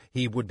himself,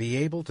 he would be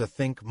able to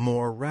think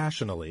more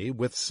rationally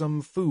with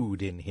some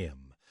food in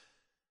him.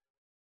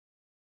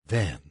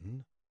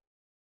 Then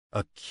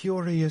a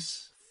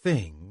curious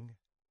thing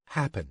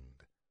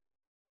happened.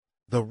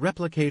 The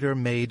replicator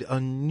made a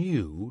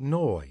new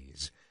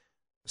noise,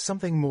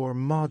 something more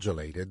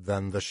modulated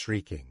than the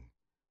shrieking.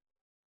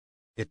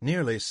 It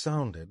nearly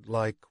sounded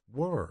like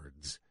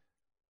words.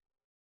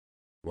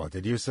 "What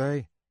did you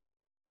say?"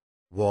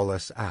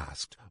 Wallace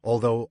asked,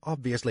 although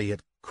obviously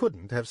it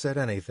couldn't have said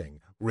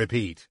anything.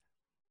 "Repeat."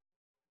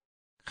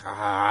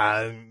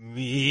 "I'm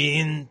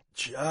in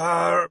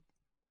charge,"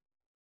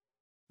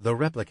 the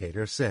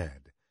replicator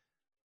said.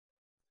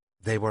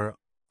 They were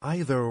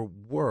either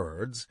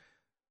words,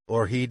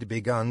 or he'd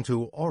begun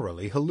to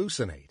orally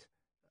hallucinate.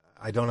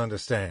 "I don't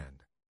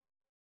understand."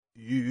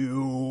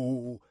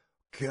 "You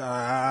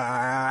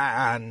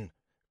can,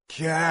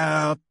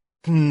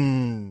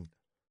 Captain."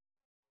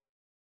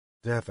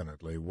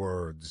 Definitely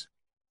words.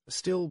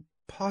 Still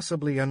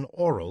possibly an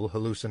oral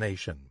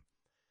hallucination.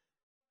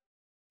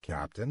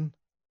 "Captain?"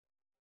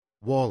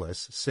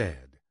 Wallace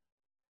said.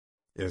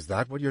 "Is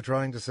that what you're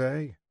trying to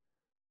say?"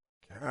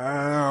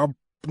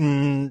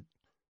 "Captain.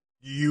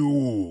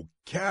 You,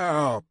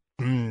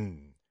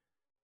 Captain."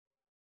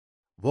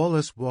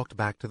 Wallace walked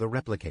back to the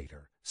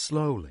replicator,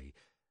 slowly,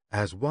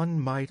 as one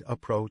might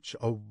approach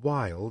a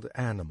wild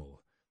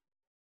animal.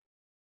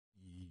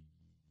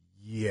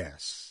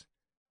 "Yes,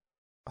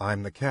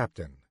 I'm the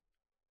captain,"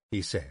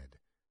 he said.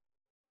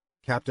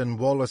 "Captain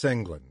Wallace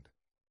England,"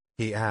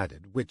 he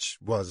added, which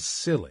was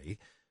silly.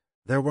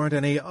 There weren't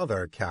any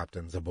other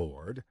captains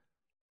aboard.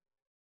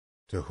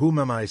 "To whom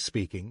am I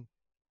speaking?"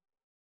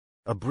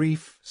 A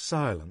brief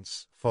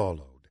silence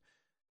followed.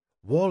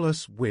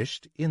 Wallace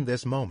wished in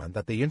this moment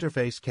that the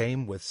interface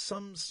came with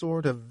some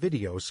sort of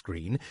video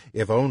screen,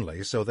 if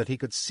only so that he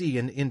could see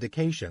an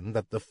indication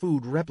that the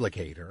food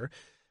replicator,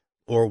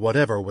 or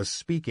whatever was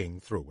speaking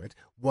through it,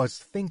 was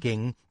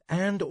thinking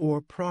and or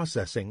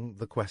processing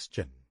the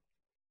question.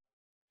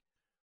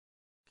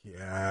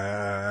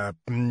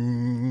 "Captain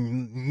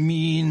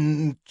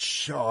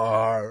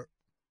Char,"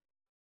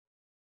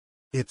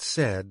 it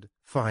said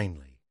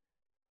finally.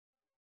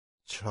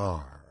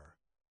 "Char."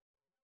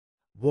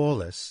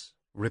 Wallace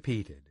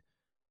repeated.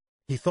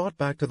 He thought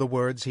back to the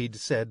words he'd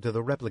said to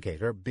the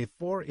replicator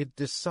before it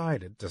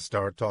decided to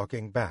start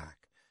talking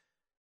back.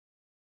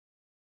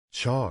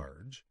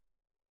 "Charge?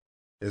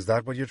 Is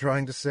that what you're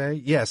trying to say?"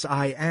 "Yes,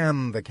 I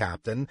am the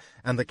captain,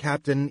 and the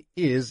captain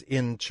is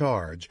in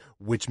charge,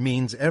 which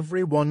means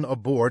everyone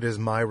aboard is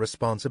my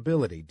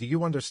responsibility. Do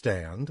you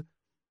understand?"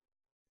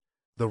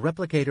 The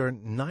replicator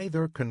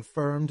neither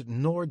confirmed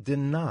nor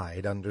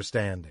denied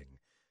understanding.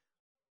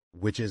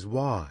 "Which is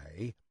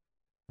why,"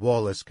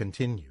 Wallace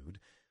continued,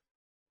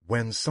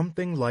 "when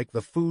something like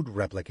the food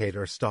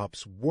replicator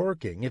stops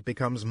working, it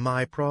becomes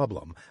my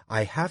problem.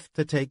 I have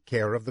to take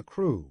care of the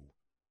crew."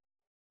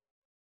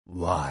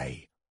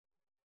 "Why?"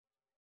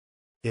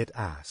 it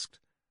asked.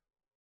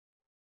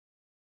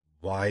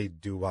 "Why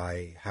do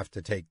I have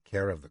to take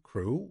care of the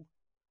crew?"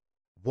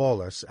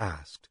 Wallace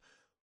asked.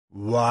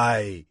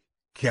 "Why,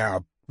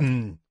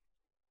 Captain?"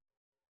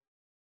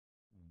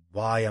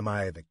 "Why am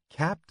I the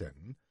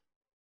captain?"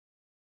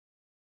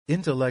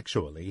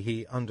 Intellectually,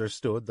 he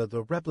understood that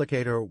the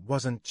replicator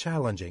wasn't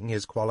challenging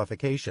his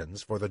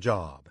qualifications for the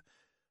job.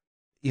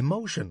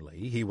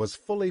 Emotionally, he was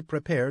fully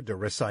prepared to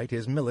recite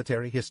his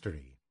military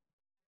history.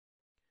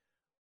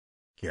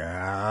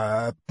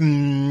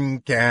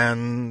 "Captain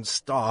can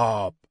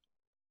stop,"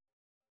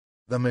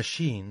 the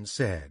machine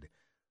said.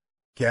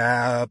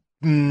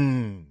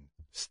 "Captain,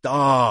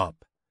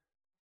 stop.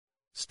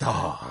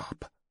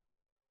 Stop."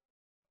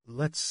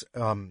 Let's,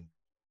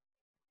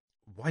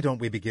 why don't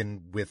we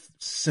begin with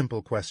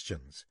simple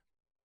questions?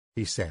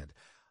 He said.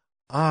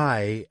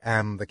 "I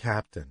am the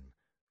captain.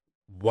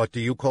 What do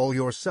you call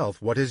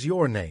yourself? What is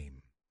your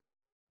name?"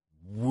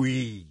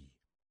 "We,"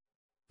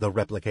 the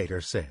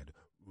replicator said.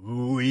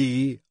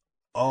 "We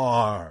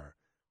are."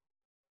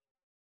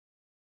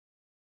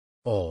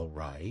 All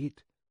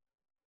right.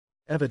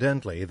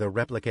 Evidently, the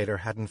replicator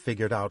hadn't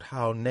figured out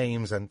how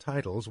names and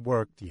titles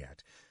worked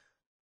yet.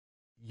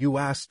 "You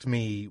asked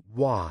me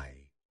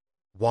why.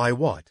 Why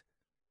what?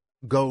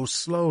 Go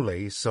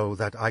slowly so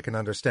that I can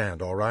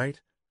understand, all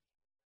right?"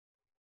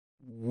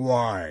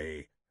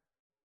 "Why?"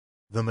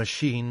 the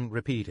machine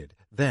repeated.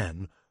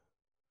 Then,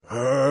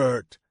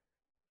 "Hurt.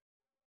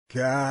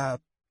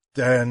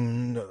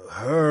 Captain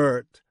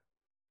hurt.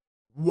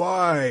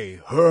 Why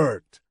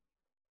hurt?"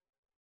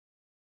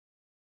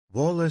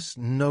 Wallace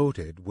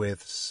noted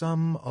with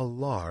some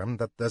alarm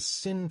that the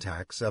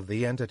syntax of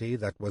the entity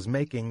that was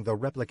making the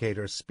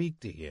replicator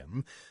speak to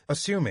him,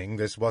 assuming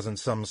this wasn't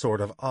some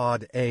sort of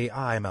odd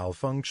AI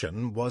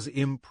malfunction, was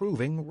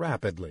improving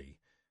rapidly.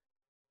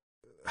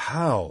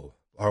 "How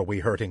are we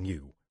hurting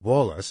you?"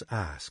 Wallace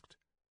asked.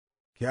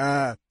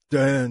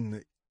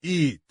 "Captain,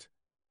 eat."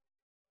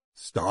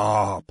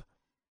 "Stop."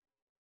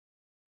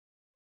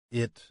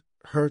 "It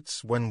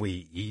hurts when we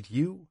eat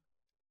you?"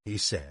 he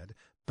said.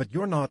 "But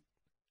you're not—"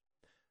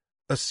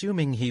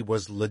 Assuming he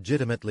was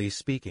legitimately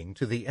speaking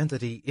to the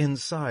entity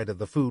inside of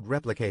the food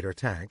replicator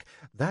tank,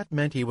 that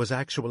meant he was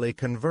actually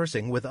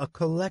conversing with a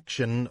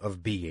collection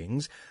of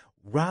beings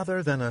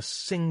rather than a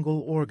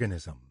single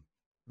organism.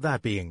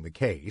 That being the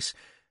case,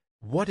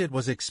 what it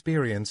was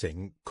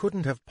experiencing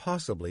couldn't have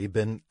possibly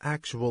been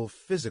actual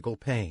physical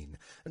pain,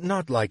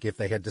 not like if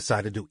they had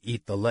decided to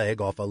eat the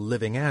leg off a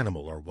living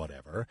animal or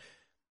whatever.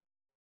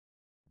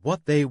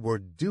 What they were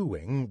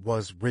doing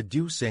was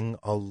reducing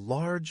a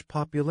large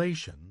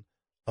population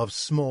of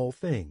small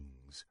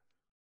things.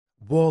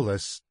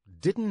 Wallace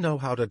didn't know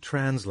how to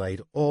translate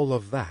all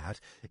of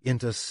that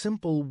into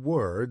simple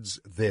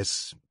words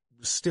this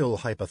still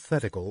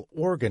hypothetical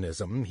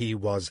organism he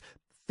was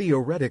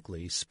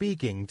theoretically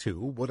speaking to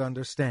would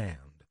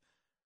understand.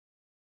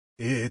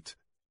 "It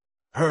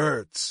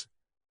hurts,"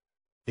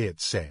 it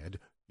said.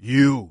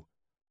 "You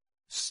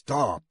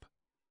stop."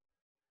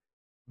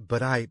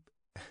 "But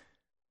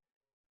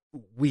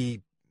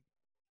we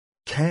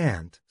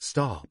can't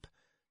stop.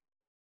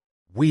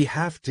 We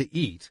have to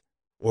eat,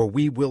 or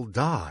we will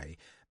die,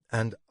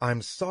 and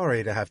I'm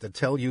sorry to have to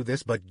tell you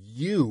this, but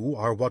you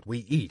are what we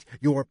eat.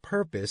 Your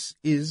purpose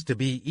is to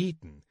be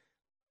eaten.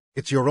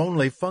 It's your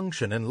only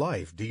function in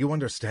life, do you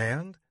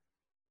understand?"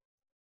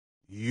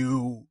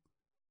 "You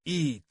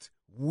eat,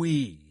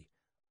 we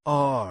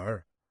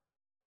are,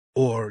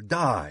 or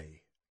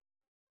die,"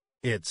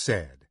 it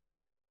said.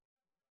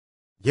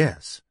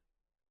 "Yes."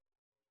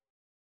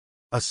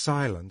 A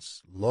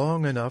silence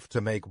long enough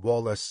to make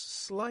Wallace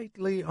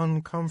slightly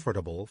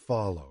uncomfortable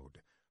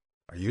followed.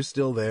 "Are you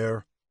still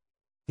there?"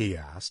 he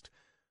asked.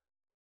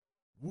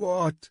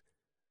 "What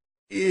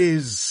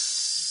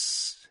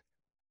is—"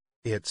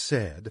 it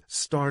said,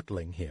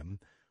 startling him.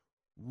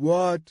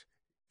 "What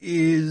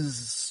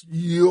is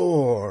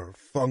your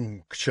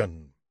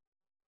function?"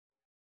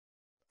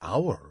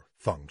 "Our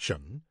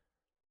function?"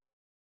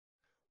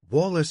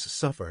 Wallace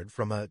suffered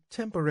from a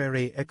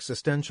temporary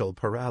existential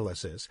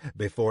paralysis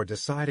before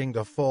deciding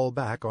to fall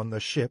back on the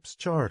ship's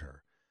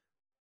charter.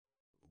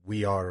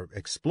 "We are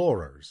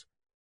explorers,"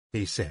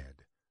 he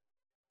said.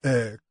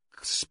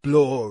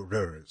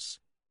 "Explorers,"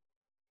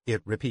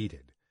 it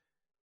repeated.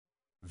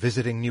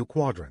 "Visiting new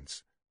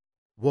quadrants,"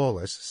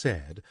 Wallace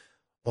said,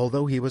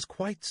 although he was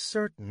quite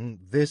certain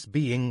this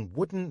being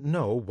wouldn't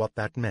know what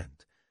that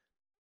meant.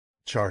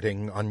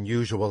 "Charting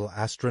unusual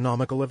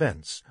astronomical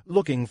events,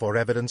 looking for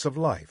evidence of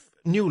life,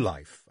 new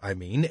life,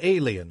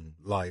 alien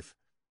life."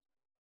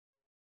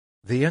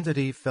 The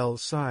entity fell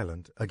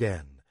silent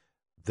again,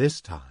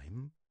 this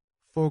time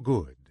for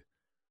good.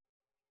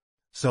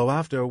 So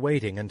after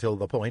waiting until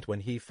the point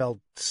when he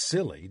felt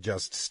silly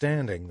just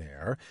standing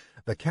there,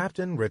 the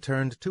captain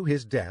returned to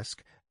his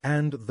desk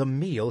and the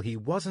meal he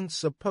wasn't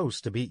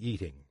supposed to be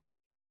eating.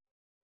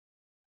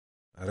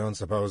 "I don't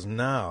suppose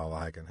now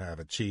I can have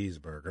a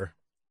cheeseburger,"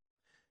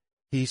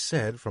 he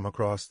said from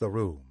across the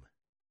room.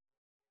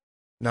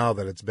 "Now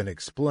that it's been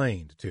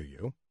explained to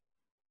you."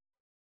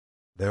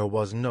 There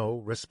was no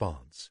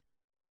response.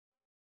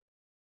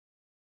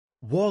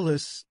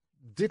 Wallace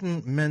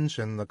didn't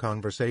mention the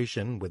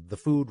conversation with the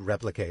food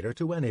replicator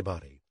to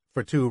anybody,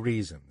 for two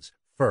reasons.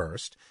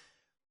 First,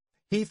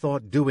 he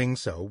thought doing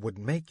so would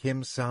make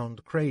him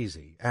sound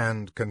crazy,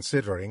 and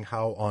considering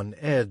how on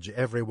edge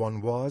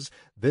everyone was,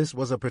 this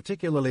was a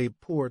particularly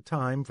poor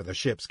time for the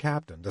ship's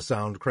captain to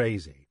sound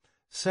crazy.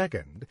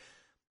 Second,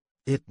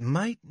 It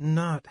might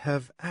not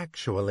have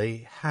actually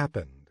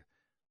happened.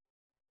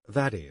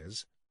 That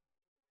is,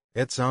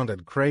 it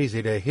sounded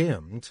crazy to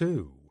him,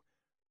 too.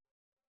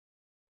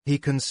 He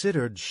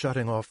considered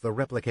shutting off the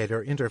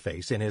replicator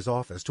interface in his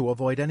office to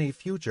avoid any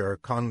future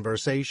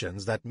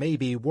conversations that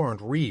maybe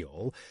weren't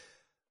real,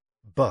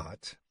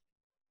 but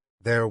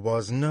there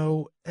was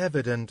no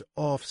evident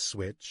off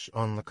switch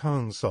on the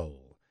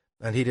console,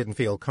 and he didn't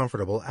feel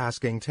comfortable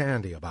asking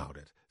Tandy about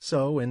it.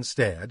 So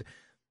instead,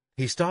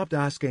 he stopped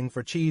asking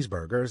for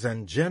cheeseburgers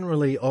and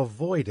generally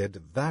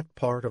avoided that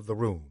part of the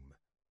room.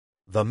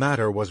 The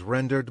matter was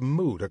rendered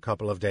moot a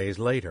couple of days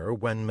later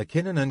when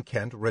McKinnon and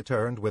Kent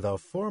returned with a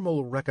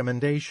formal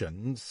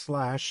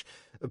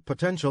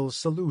recommendation/potential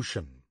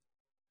solution.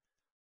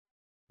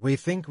 "We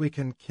think we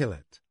can kill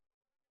it,"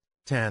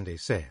 Tandy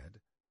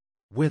said,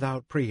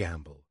 without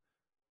preamble.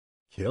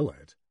 "Kill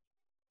it?"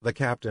 the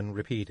captain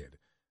repeated.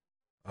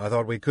 "I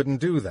thought we couldn't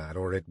do that,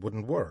 or it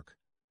wouldn't work."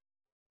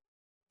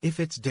 "If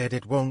it's dead,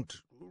 it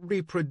won't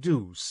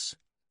reproduce,"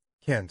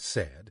 Kent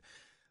said.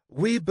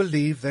 "We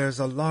believe there's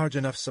a large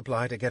enough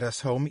supply to get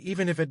us home,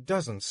 even if it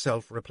doesn't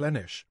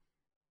self-replenish."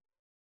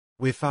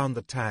 "We found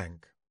the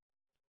tank,"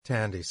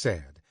 Tandy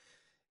said.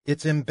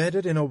 "It's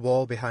embedded in a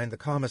wall behind the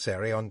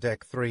commissary on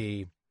Deck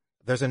 3.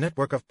 There's a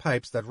network of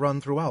pipes that run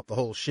throughout the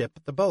whole ship,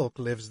 but the bulk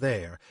lives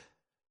there.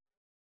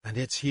 And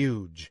it's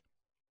huge.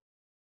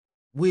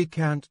 We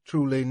can't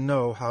truly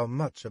know how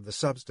much of the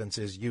substance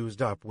is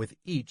used up with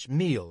each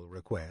meal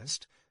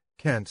request,"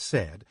 Kent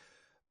said,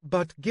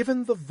 "but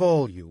given the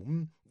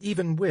volume,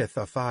 even with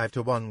a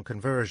 5-to-1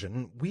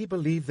 conversion, we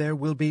believe there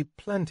will be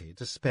plenty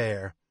to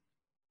spare."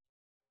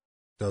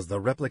 "Does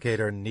the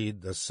replicator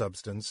need the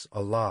substance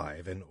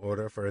alive in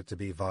order for it to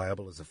be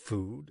viable as a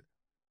food?"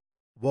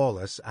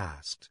 Wallace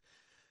asked.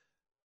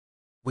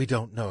 "We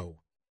don't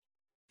know,"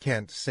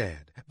 Kent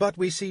said, "but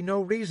we see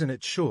no reason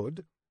it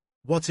should.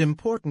 What's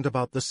important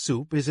about the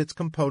soup is its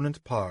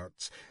component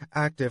parts.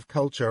 Active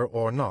culture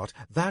or not,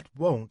 that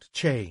won't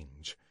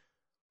change."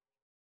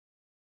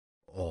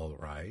 "All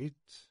right,"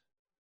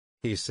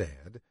 he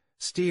said,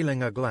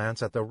 stealing a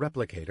glance at the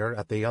replicator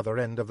at the other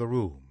end of the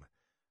room.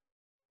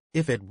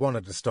 If it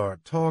wanted to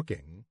start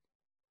talking,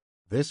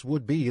 this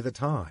would be the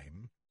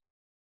time.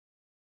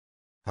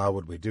 "How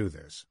would we do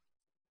this?"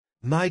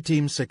 "My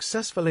team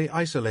successfully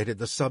isolated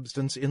the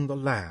substance in the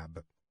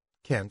lab,"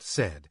 Kent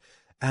said,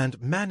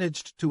 "and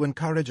managed to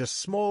encourage a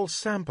small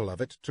sample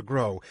of it to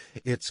grow.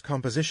 Its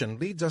composition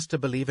leads us to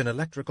believe an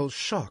electrical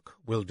shock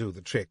will do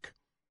the trick."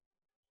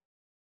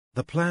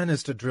 "The plan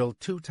is to drill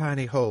 2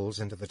 tiny holes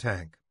into the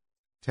tank,"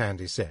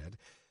 Tandy said,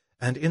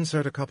 "and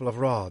insert a couple of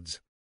rods.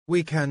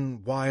 We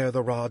can wire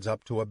the rods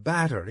up to a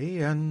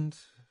battery, and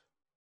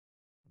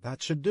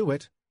that should do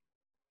it."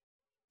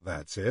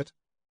 "That's it?"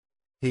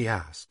 he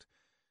asked.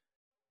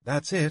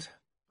 "That's it.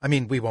 I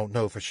mean, we won't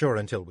know for sure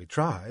until we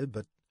try,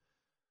 but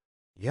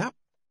yep."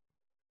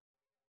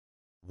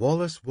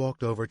 Wallace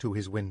walked over to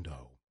his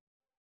window.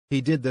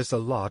 He did this a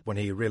lot when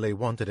he really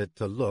wanted it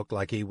to look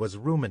like he was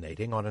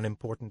ruminating on an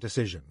important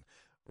decision.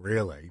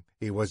 Really,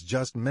 he was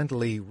just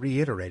mentally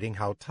reiterating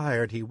how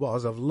tired he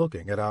was of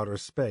looking at outer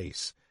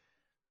space.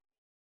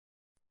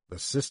 "The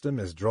system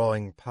is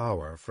drawing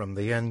power from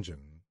the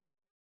engine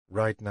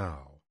right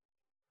now,"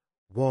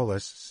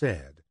 Wallace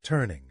said,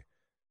 turning.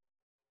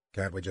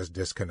 "Can't we just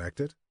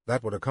disconnect it?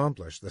 That would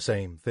accomplish the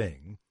same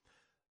thing."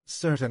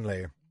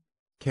 "Certainly,"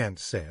 Kent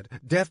said.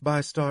 "Death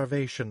by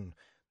starvation,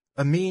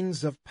 a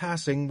means of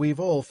passing we've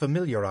all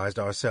familiarized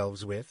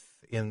ourselves with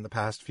in the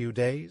past few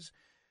days.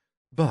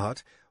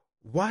 But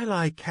while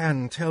I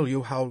can tell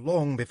you how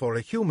long before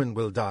a human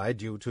will die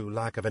due to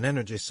lack of an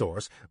energy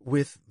source,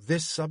 with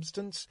this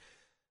substance,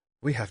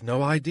 we have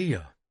no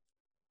idea."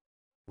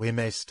 "We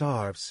may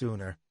starve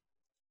sooner,"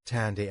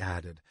 Tandy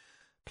added.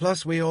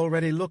 "Plus, we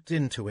already looked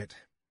into it.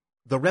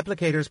 The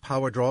replicator's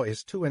power draw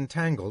is too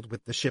entangled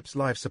with the ship's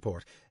life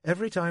support.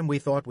 Every time we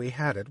thought we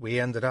had it, we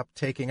ended up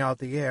taking out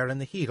the air and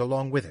the heat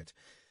along with it.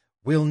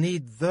 We'll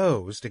need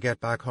those to get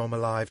back home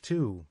alive,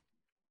 too."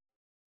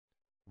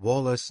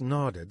 Wallace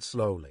nodded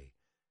slowly.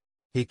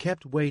 He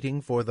kept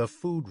waiting for the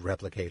food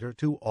replicator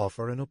to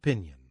offer an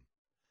opinion.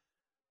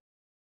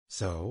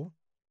 "So?"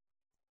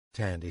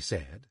 Tandy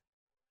said.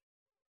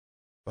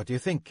 "What do you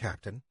think,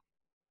 Captain?"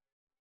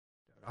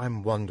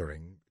 "I'm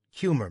wondering.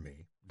 Humor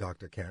me,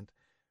 Dr. Kent.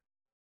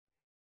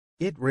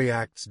 It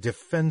reacts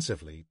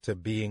defensively to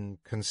being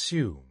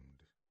consumed.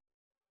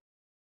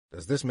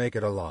 Does this make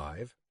it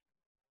alive?"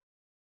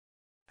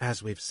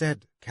 "As we've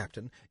said,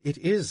 Captain, it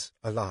is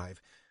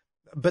alive.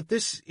 But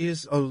this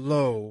is a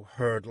low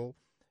hurdle.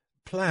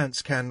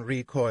 Plants can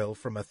recoil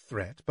from a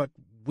threat, but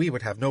we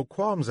would have no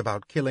qualms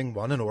about killing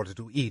one in order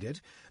to eat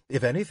it.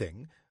 If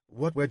anything,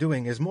 what we're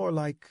doing is more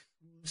like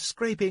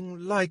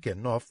scraping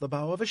lichen off the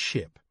bow of a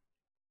ship."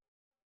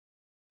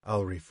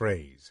 "I'll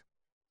rephrase,"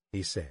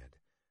 he said.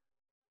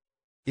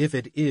 "If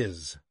it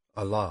is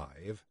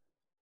alive,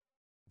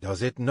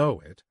 does it know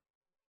it?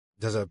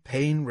 Does a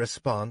pain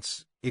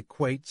response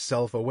equate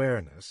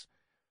self-awareness?"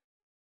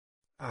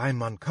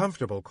 "I'm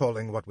uncomfortable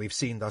calling what we've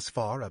seen thus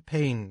far a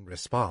pain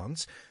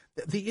response.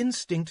 The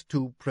instinct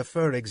to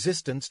prefer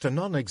existence to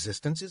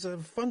non-existence is a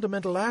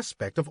fundamental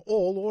aspect of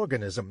all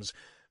organisms.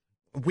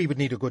 We would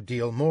need a good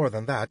deal more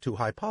than that to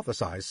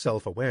hypothesize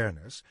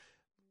self-awareness.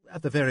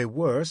 At the very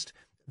worst,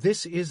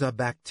 this is a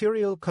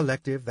bacterial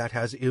collective that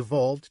has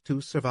evolved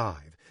to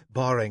survive.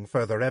 Barring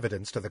further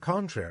evidence to the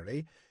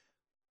contrary,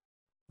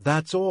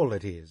 that's all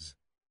it is.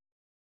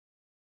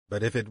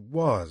 But if it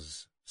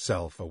was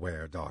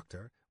self-aware,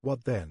 Doctor,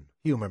 what then?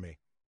 Humor me.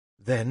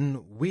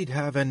 Then we'd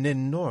have an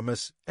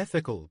enormous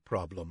ethical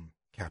problem,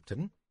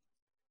 Captain.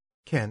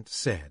 Kent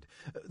said.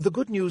 The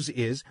good news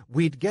is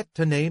we'd get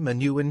to name a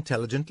new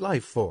intelligent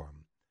life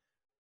form.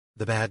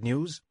 The bad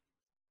news?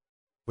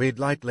 We'd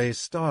likely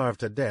starve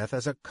to death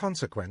as a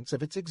consequence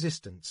of its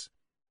existence.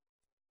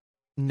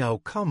 Now,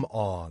 come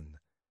on,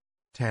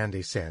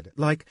 Tandy said.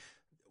 Like,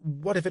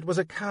 what if it was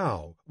a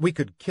cow? We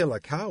could kill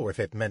a cow if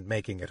it meant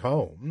making it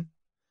home.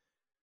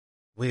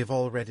 We've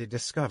already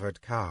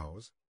discovered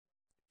cows,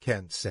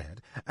 Kent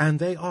said, and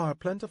they are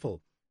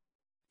plentiful.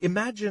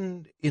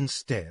 Imagine,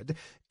 instead,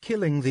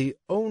 killing the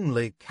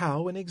only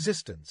cow in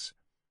existence.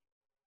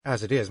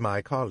 As it is,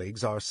 my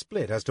colleagues are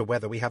split as to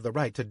whether we have the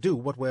right to do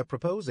what we're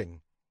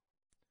proposing.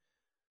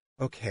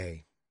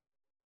 Okay,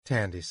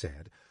 Tandy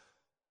said.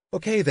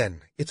 Okay,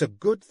 then, it's a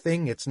good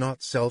thing it's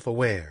not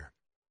self-aware,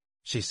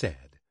 she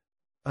said,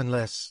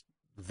 unless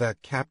the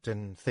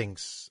captain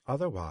thinks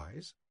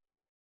otherwise.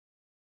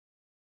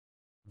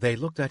 They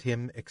looked at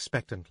him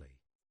expectantly.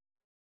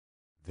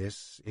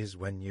 This is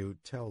when you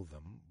tell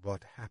them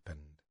what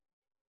happened,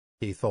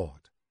 he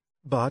thought.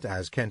 But,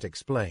 as Kent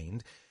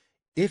explained,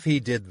 if he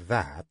did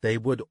that, they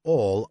would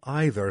all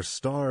either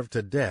starve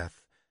to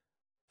death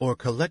or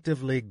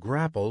collectively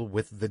grapple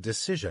with the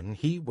decision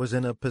he was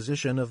in a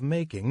position of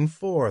making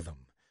for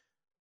them.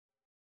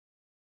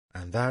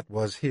 And that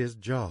was his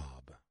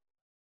job,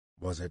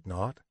 was it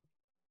not?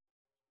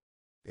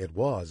 It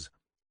was.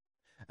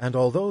 And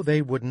although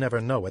they would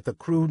never know it, the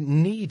crew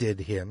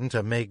needed him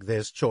to make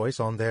this choice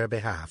on their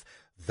behalf.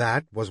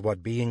 That was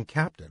what being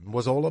captain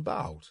was all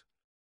about.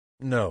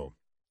 No,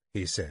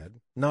 he said,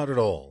 not at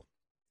all.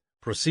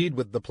 Proceed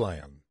with the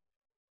plan.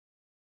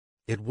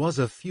 It was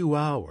a few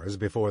hours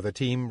before the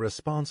team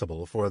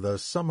responsible for the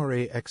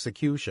summary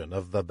execution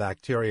of the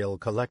bacterial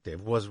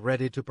collective was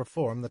ready to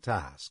perform the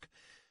task.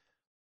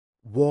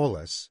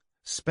 Wallace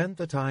spent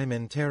the time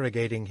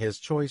interrogating his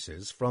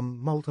choices from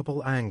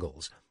multiple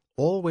angles,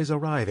 always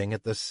arriving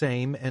at the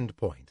same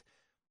endpoint,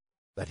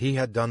 that he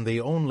had done the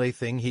only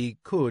thing he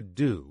could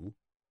do,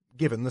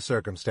 given the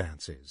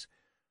circumstances.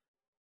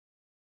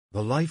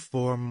 The life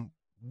form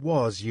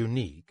was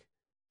unique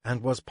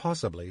and was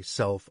possibly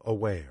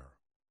self-aware.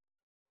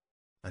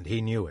 And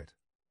he knew it.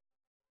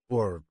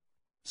 Or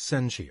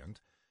sentient,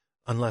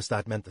 unless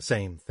that meant the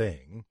same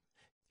thing.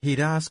 He'd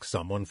ask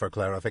someone for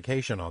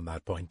clarification on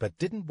that point, but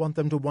didn't want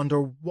them to wonder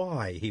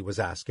why he was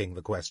asking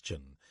the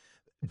question.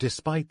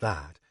 Despite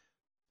that,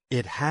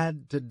 it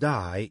had to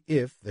die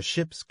if the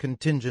ship's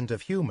contingent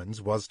of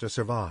humans was to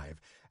survive,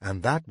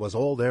 and that was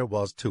all there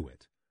was to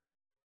it.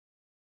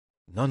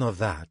 None of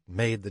that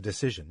made the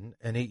decision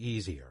any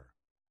easier.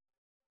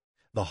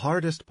 The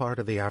hardest part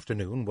of the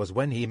afternoon was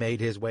when he made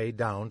his way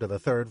down to the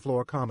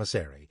third-floor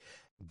commissary.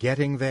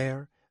 Getting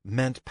there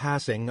meant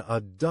passing a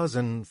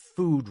dozen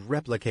food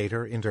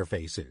replicator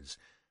interfaces.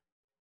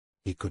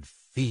 He could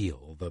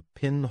feel the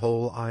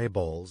pinhole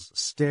eyeballs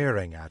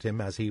staring at him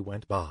as he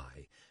went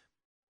by.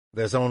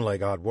 This only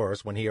got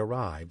worse when he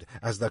arrived,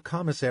 as the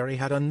commissary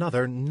had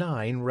another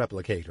 9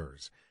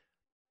 replicators.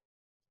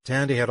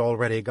 Tandy had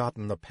already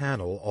gotten the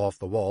panel off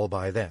the wall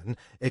by then,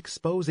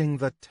 exposing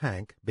the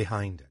tank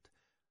behind it.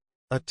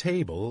 A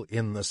table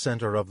in the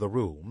center of the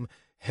room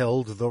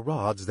held the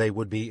rods they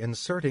would be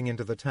inserting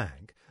into the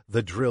tank,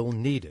 the drill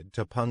needed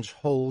to punch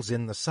holes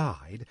in the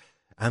side,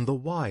 and the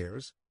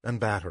wires and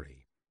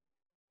battery.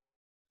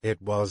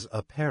 It was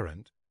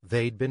apparent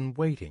they'd been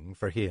waiting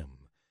for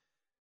him.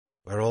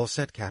 "We're all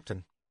set,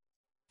 Captain,"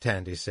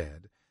 Tandy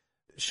said.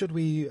 "Should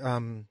we,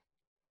 do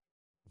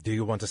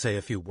you want to say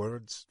a few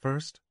words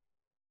first?"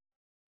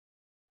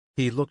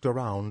 He looked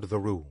around the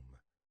room.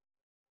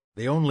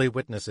 The only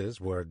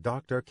witnesses were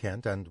Dr.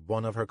 Kent and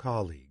one of her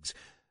colleagues,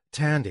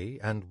 Tandy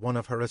and one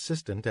of her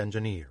assistant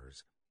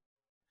engineers.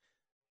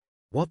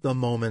 What the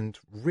moment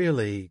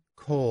really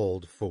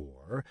called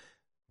for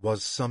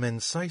was some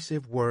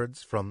incisive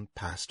words from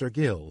Pastor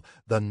Gill,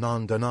 the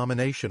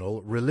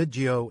non-denominational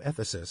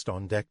religio-ethicist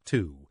on Deck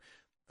 2,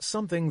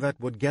 something that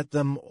would get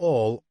them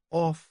all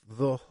off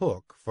the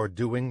hook for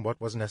doing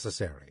what was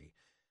necessary.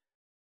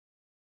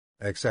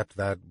 Except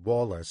that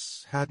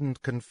Wallace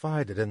hadn't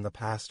confided in the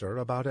pastor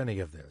about any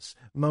of this,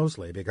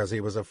 mostly because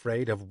he was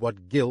afraid of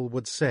what Gill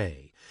would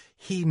say.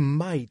 He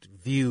might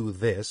view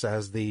this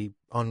as the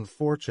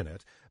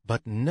unfortunate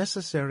but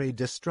necessary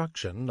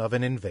destruction of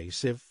an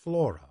invasive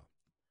flora.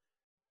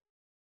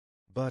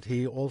 But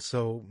he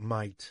also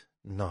might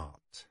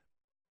not.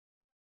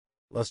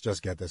 "Let's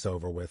just get this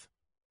over with,"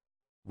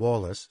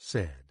 Wallace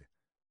said.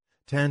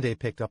 Tandy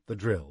picked up the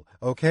drill.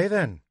 "Okay,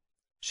 then,"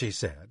 she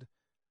said.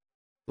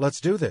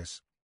 "Let's do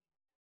this."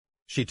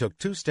 She took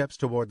 2 steps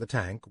toward the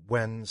tank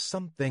when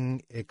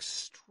something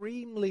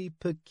extremely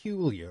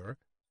peculiar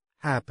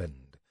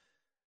happened.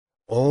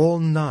 All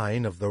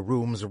 9 of the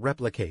room's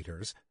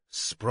replicators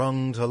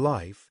sprung to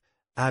life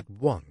at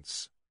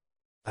once.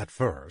 At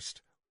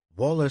first,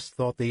 Wallace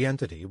thought the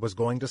entity was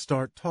going to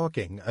start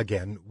talking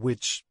again,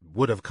 which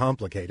would have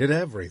complicated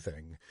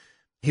everything.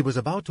 He was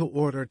about to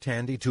order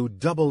Tandy to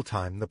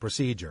double-time the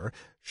procedure,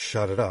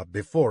 shut it up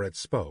before it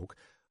spoke,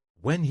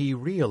 when he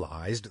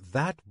realized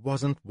that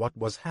wasn't what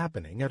was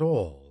happening at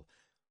all.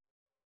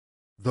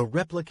 The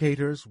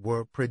replicators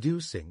were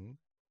producing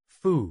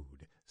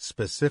food,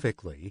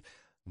 specifically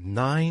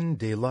 9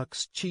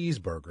 deluxe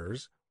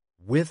cheeseburgers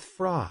with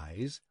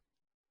fries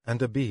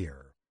and a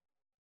beer.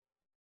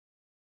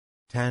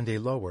 Tandy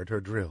lowered her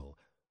drill.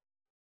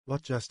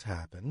 "What just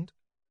happened?"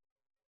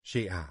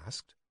 she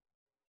asked.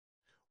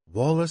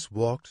 Wallace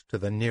walked to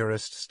the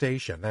nearest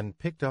station and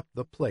picked up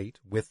the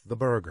plate with the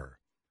burger.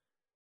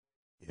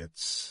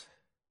 "It's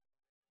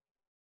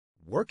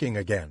working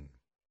again,"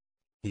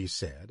 he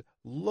said.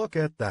 "Look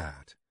at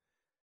that."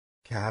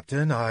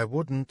 "Captain, I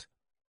wouldn't,"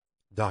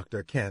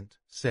 Dr. Kent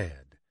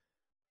said.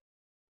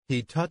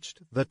 He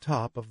touched the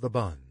top of the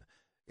bun.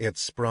 It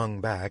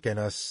sprung back in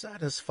a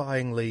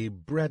satisfyingly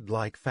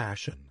bread-like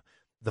fashion.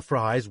 The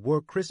fries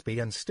were crispy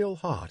and still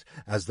hot,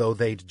 as though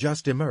they'd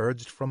just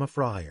emerged from a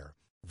fryer.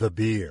 The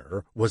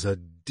beer was a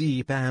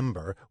deep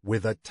amber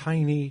with a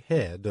tiny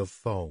head of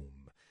foam.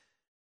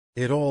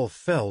 It all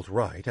felt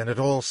right, and it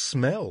all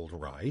smelled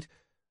right.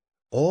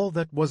 All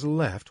that was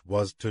left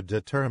was to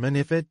determine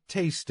if it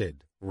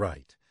tasted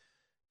right.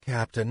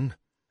 "Captain,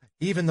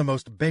 even the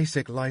most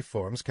basic life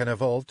forms can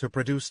evolve to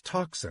produce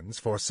toxins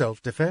for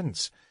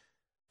self-defense,"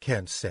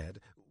 Kent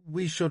said.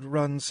 "We should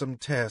run some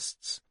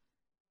tests."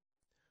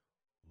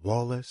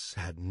 Wallace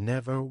had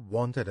never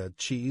wanted a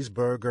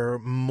cheeseburger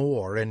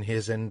more in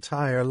his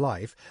entire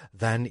life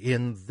than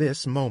in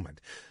this moment,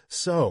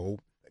 so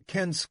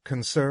Kent's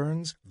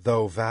concerns,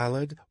 though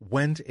valid,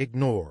 went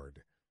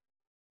ignored.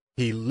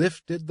 He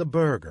lifted the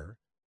burger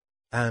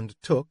and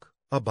took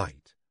a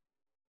bite.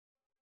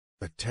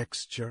 The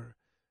texture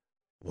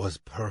was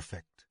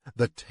perfect.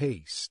 The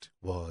taste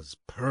was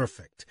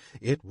perfect.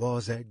 It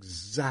was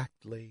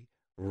exactly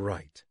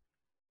right.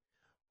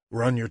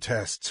 "Run your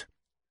tests,"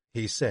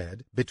 he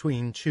said,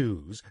 between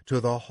chews, to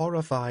the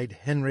horrified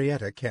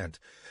Henrietta Kent.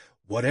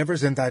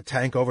 "Whatever's in that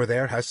tank over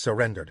there has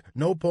surrendered.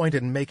 No point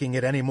in making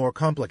it any more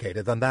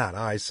complicated than that,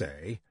 I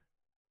say."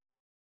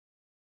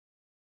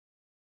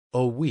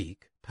 A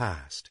week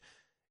passed,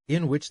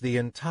 in which the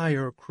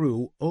entire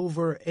crew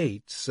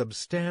overate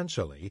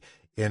substantially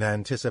in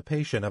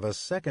anticipation of a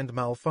second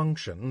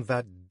malfunction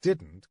that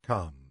didn't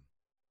come.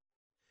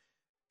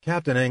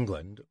 Captain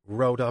England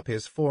wrote up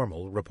his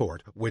formal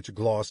report, which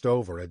glossed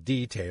over a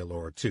detail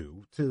or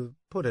two, to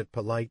put it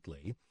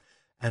politely,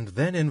 and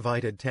then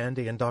invited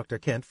Tandy and Dr.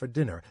 Kent for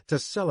dinner to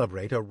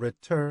celebrate a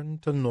return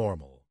to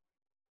normal.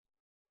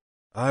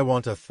 "I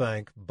want to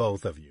thank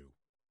both of you,"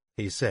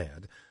 he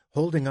said,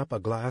 holding up a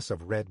glass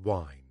of red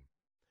wine.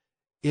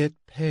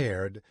 It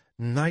paired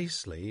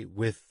nicely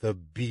with the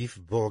beef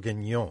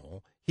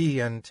bourguignon he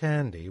and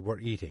Tandy were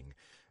eating,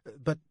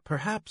 but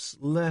perhaps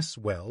less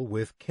well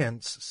with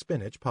Kent's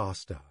spinach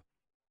pasta.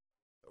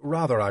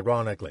 Rather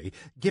ironically,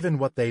 given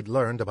what they'd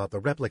learned about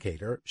the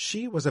replicator,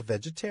 she was a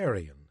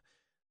vegetarian.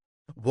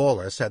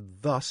 Wallace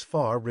had thus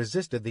far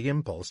resisted the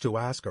impulse to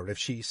ask her if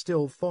she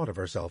still thought of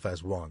herself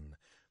as one.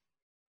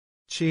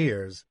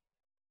 "Cheers,"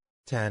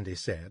 Tandy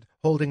said,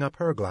 holding up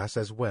her glass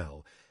as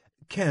well.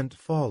 Kent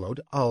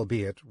followed,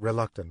 albeit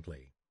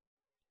reluctantly.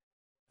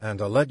 "And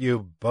to let you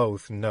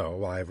both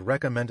know, I've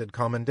recommended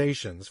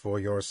commendations for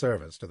your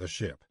service to the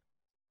ship,"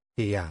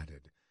 he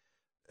added.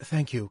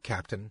 "Thank you,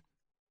 Captain,"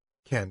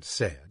 Kent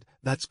said.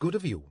 "That's good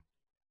of you."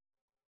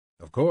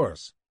 "Of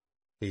course,"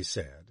 he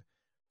said.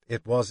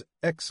 "It was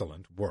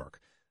excellent work.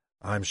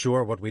 I'm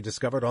sure what we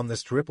discovered on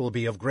this trip will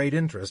be of great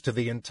interest to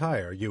the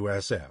entire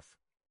USF."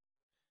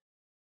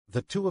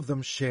 The two of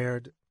them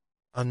shared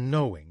a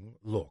knowing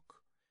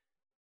look.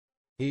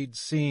 He'd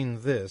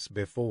seen this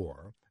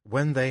before,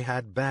 when they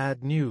had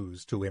bad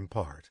news to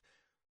impart,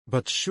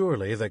 but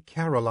surely the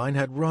Caroline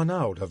had run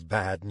out of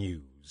bad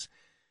news.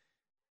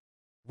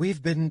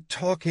 "We've been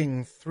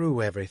talking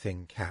through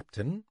everything,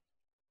 Captain,"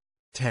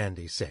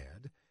 Tandy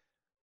said.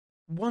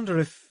 "Wonder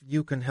if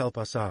you can help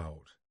us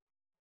out."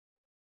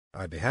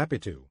 "I'd be happy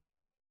to,"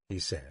 he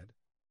said.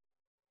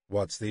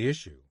 "What's the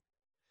issue?"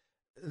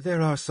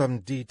 "There are some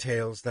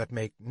details that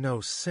make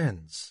no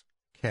sense,"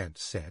 Kent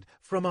said,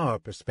 "from our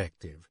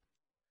perspective."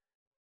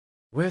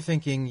 "We're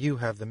thinking you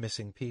have the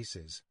missing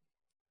pieces,"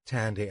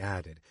 Tandy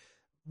added.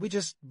 "We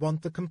just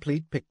want the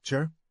complete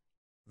picture."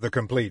 "The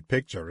complete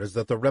picture is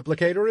that the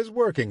replicator is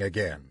working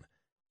again,"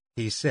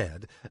 he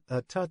said,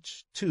 a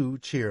touch too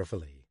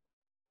cheerfully.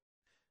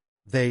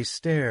 They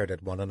stared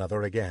at one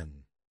another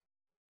again.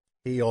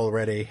 He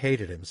already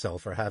hated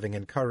himself for having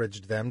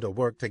encouraged them to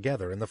work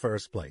together in the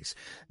first place.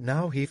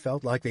 Now he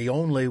felt like the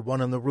only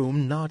one in the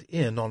room not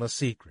in on a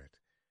secret.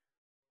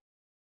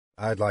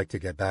 "I'd like to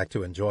get back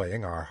to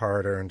enjoying our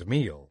hard-earned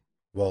meal,"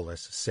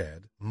 Wallace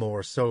said,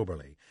 more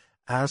soberly.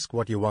 "Ask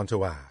what you want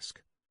to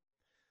ask."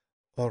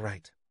 "All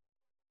right,"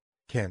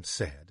 Kent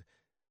said.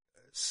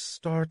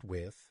 "Start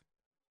with,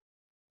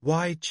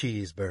 why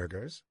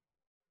cheeseburgers?"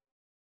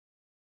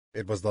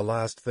 "It was the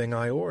last thing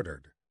I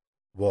ordered,"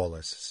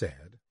 Wallace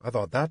said. "I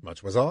thought that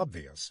much was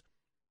obvious."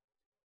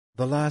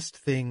 "The last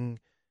thing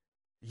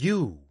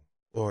you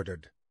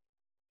ordered."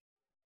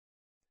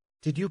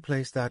 "Did you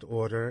place that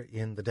order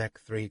in the Deck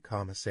 3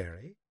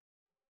 commissary?"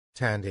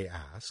 Tandy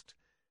asked.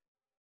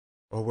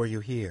 "Or were you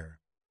here?"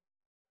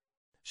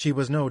 She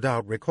was no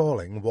doubt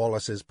recalling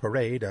Wallace's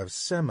parade of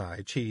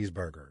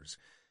semi-cheeseburgers.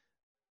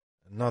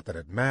 "Not that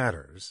it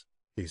matters,"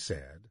 he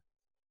said.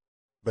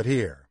 "But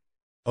here.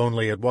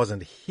 Only it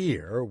wasn't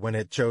here when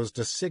it chose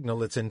to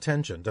signal its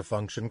intention to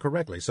function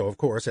correctly, so of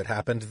course it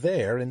happened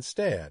there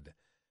instead."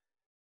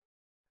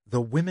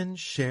 The women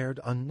shared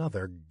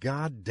another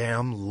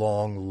goddamn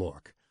long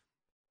look.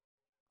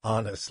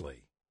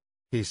 "Honestly,"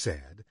 he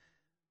said,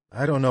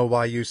 "I don't know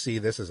why you see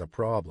this as a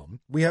problem.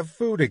 We have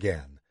food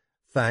again,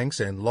 thanks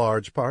in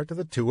large part to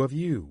the two of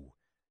you."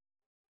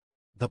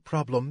 "The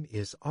problem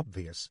is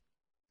obvious,"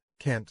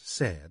 Kent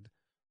said,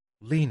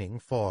 leaning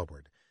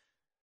forward,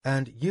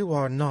 "and you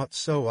are not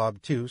so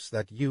obtuse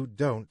that you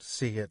don't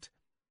see it.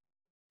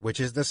 Which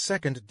is the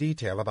second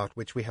detail about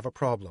which we have a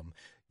problem.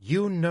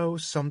 You know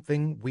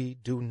something we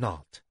do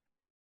not.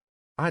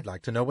 I'd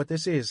like to know what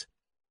this is."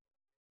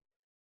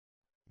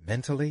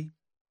 Mentally,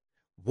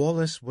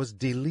 Wallace was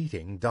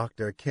deleting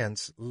Dr.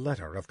 Kent's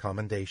letter of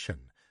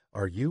commendation.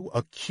 "Are you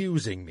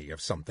accusing me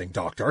of something,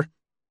 Doctor?"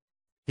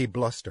 he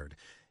blustered.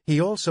 He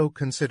also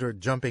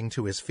considered jumping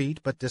to his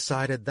feet, but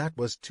decided that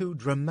was too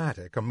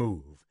dramatic a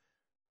move.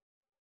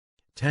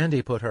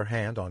 Tandy put her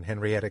hand on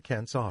Henrietta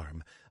Kent's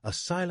arm, a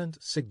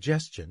silent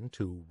suggestion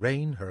to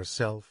rein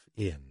herself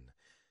in.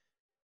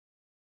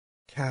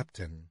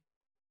 "Captain,"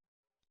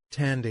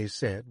 Tandy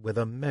said with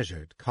a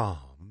measured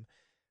calm,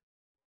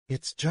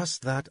 "it's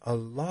just that a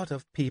lot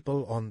of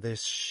people on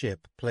this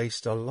ship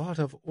placed a lot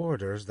of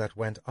orders that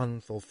went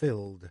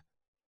unfulfilled.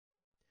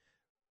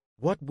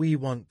 What we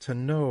want to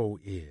know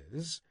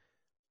is,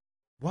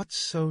 what's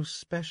so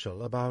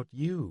special about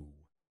you?"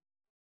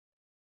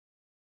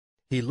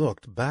 He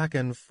looked back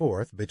and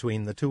forth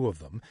between the two of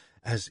them,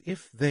 as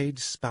if they'd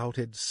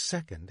spouted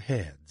second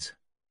heads.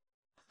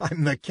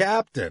 "I'm the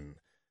captain,"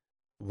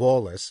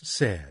 Wallace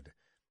said.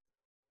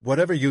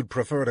 "Whatever you'd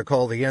prefer to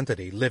call the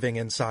entity living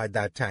inside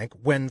that tank,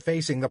 when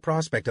facing the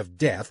prospect of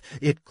death,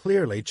 it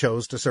clearly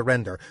chose to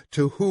surrender.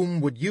 To whom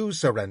would you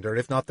surrender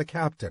if not the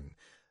captain?"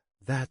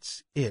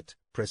 "That's it,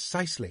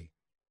 precisely,"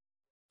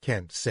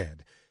 Kent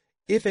said.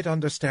 "If it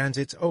understands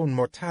its own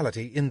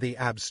mortality in the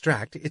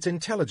abstract, it's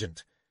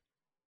intelligent.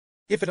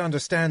 If it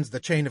understands the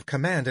chain of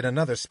command in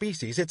another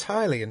species, it's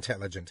highly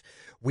intelligent.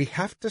 We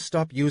have to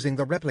stop using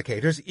the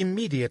replicators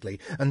immediately,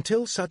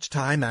 until such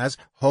time as—"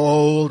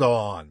 "Hold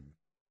on,"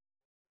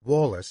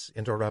 Wallace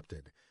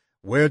interrupted.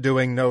 "We're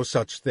doing no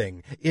such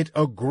thing. It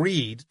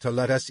agreed to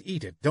let us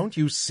eat it, don't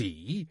you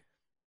see?"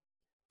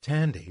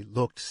 Tandy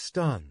looked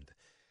stunned.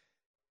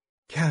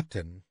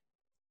 "Captain,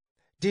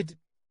 did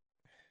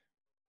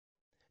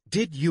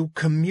you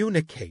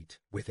communicate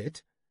with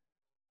it?"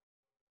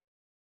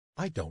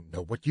 "I don't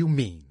know what you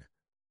mean,"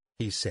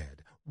 he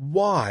said.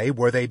 "Why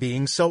were they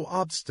being so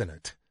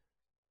obstinate?"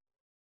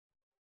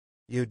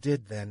 "You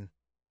did, then,"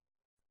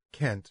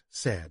 Kent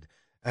said,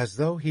 as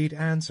though he'd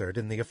answered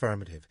in the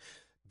affirmative.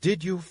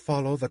 "Did you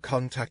follow the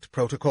contact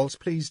protocols?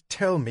 Please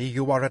tell me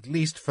you are at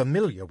least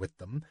familiar with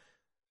them."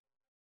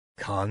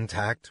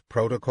 "Contact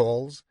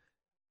protocols?"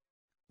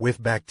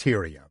 "With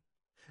bacteria.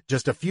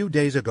 Just a few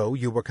days ago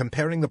you were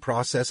comparing the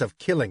process of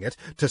killing it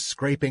to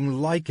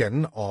scraping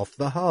lichen off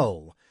the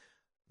hull.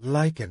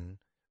 Lichen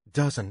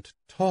doesn't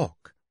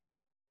talk."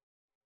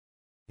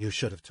 "You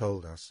should have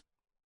told us,"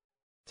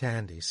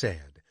 Tandy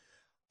said.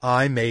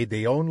 "I made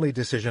the only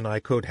decision I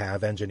could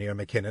have, Engineer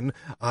McKinnon.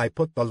 I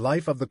put the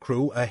life of the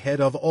crew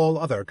ahead of all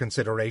other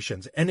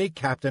considerations. Any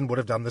captain would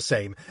have done the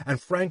same, and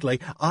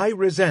frankly, I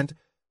resent—"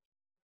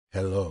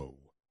 "Hello."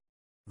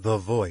 The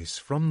voice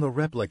from the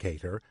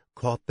replicator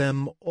caught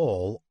them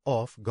all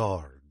off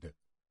guard.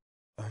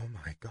 "Oh,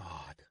 my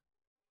God,"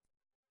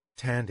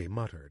 Tandy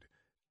muttered.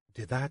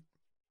 Did that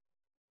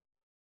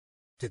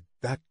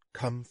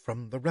come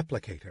from the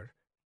replicator?"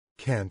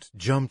 Kent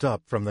jumped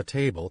up from the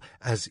table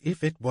as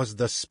if it was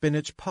the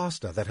spinach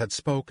pasta that had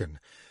spoken.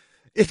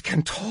 "It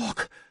can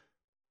talk!"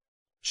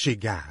 she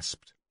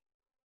gasped.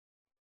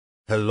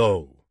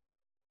 "Hello,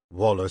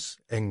 Wallace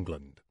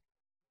England,"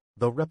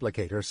 the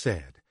replicator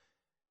said.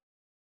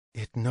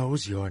 "It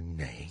knows your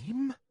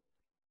name?"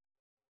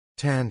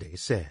 Tandy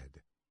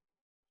said.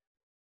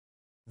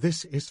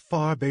 "This is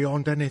far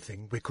beyond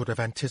anything we could have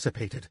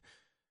anticipated,"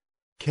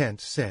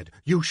 Kent said.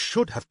 "You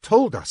should have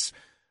told us."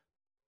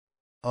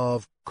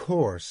 "Of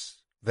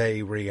course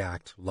they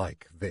react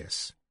like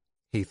this,"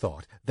 he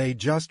thought. "They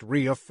just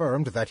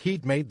reaffirmed that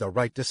he'd made the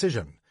right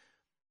decision."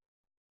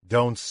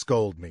 "Don't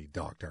scold me,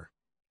 Doctor,"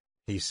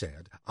 he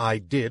said. "I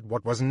did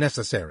what was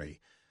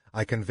necessary.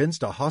 I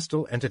convinced a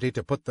hostile entity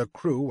to put the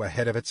crew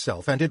ahead of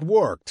itself, and it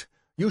worked.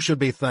 You should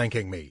be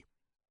thanking me.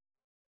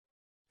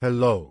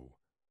 Hello,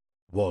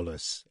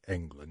 Wallace,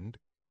 England.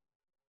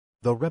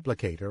 The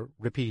replicator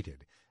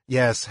repeated.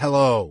 Yes,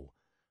 hello.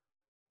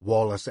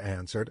 Wallace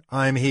answered.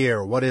 I'm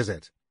here. What is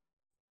it?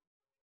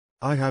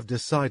 I have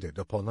decided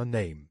upon a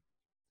name.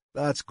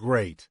 That's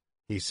great,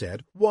 he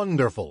said.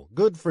 Wonderful.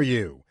 Good for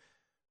you.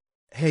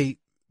 Hey,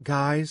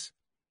 guys,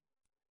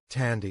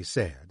 Tandy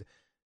said.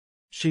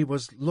 She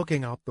was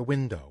looking out the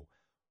window.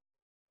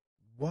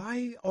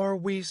 Why are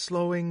we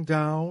slowing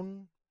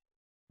down?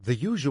 The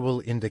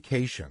usual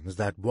indications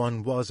that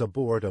one was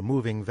aboard a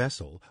moving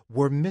vessel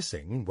were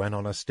missing when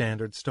on a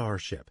standard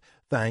starship,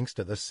 thanks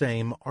to the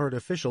same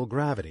artificial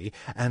gravity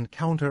and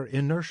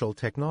counter-inertial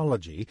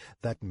technology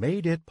that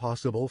made it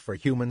possible for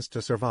humans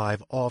to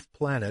survive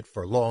off-planet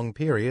for long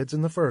periods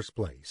in the first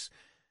place.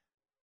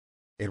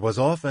 It was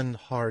often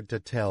hard to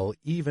tell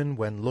even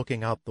when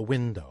looking out the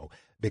window,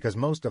 because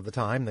most of the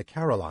time the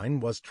Caroline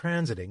was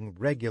transiting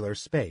regular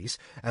space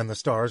and the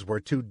stars were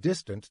too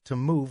distant to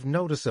move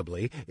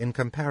noticeably in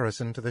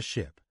comparison to the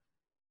ship.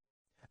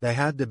 They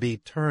had to be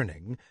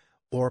turning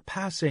or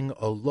passing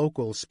a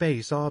local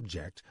space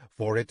object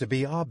for it to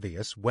be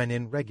obvious when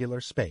in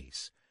regular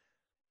space.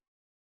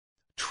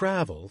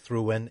 Travel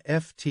through an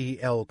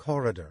FTL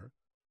corridor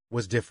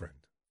was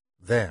different.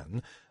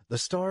 Then, the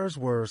stars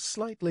were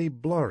slightly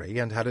blurry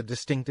and had a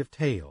distinctive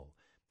tail.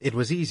 It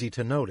was easy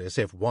to notice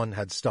if one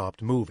had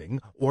stopped moving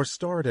or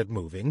started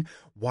moving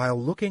while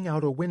looking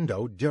out a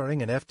window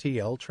during an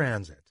FTL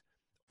transit,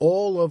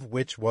 all of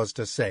which was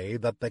to say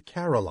that the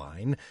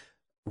Caroline,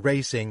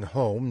 racing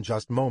home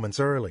just moments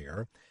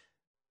earlier,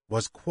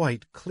 was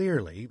quite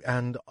clearly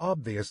and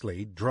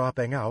obviously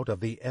dropping out of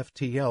the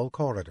FTL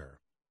corridor.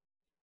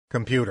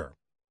 Computer,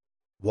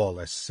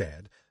 Wallace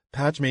said,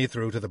 patch me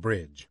through to the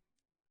bridge.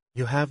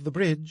 You have the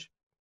bridge?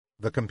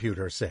 The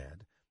computer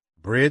said.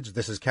 Bridge,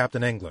 this is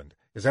Captain England.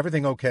 Is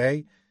everything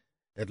okay?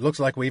 It looks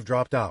like we've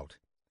dropped out.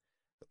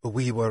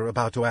 We were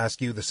about to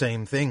ask you the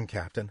same thing,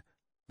 Captain,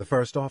 the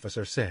first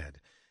officer said.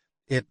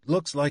 It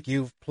looks like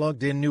you've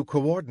plugged in new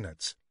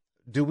coordinates.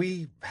 Do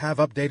we have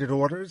updated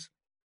orders?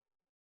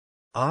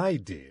 I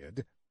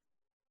did.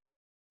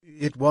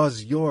 It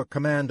was your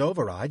command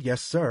override,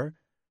 yes, sir.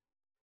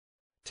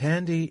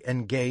 Tandy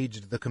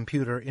engaged the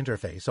computer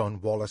interface on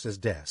Wallace's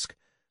desk.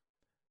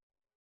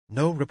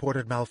 No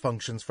reported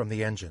malfunctions from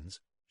the engines,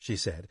 she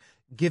said.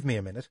 Give me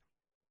a minute.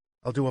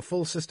 I'll do a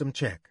full system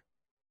check.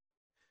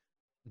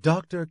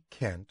 Dr.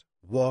 Kent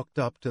walked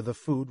up to the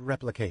food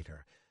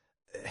replicator.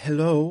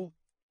 Hello,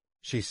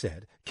 she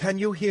said. Can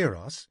you hear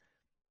us?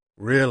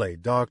 Really,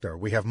 Doctor,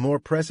 we have more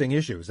pressing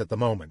issues at the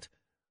moment,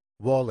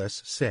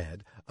 Wallace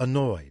said,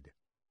 annoyed.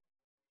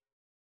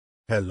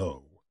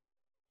 Hello,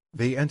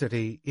 the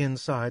entity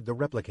inside the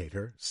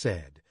replicator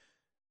said.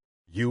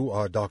 You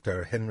are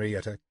Dr.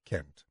 Henrietta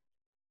Kent.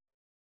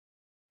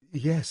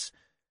 Yes,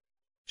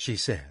 she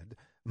said,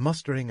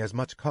 mustering as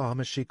much calm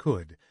as she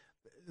could.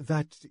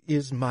 That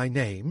is my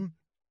name.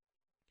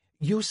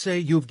 You say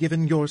you've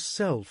given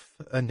yourself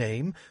a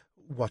name.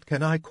 What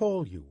can I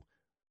call you?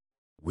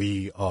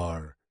 We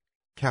are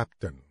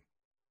Captain,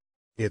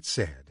 it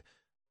said.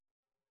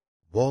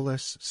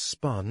 Wallace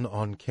spun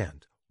on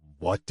Kent.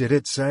 What did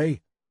it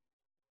say?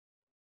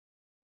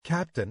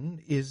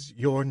 Captain is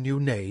your new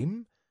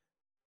name?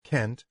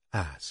 Kent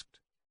asked.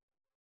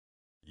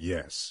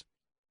 Yes.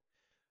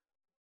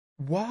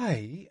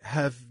 Why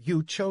have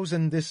you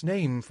chosen this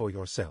name for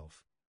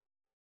yourself?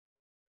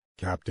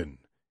 Captain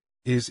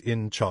is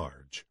in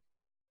charge,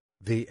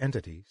 the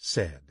entity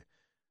said.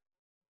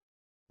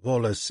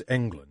 Wallace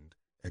England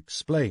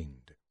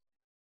explained.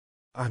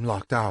 I'm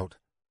locked out,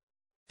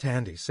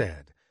 Tandy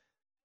said.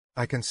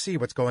 I can see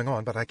what's going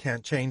on, but I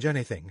can't change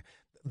anything.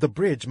 The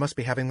bridge must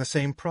be having the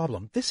same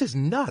problem. This is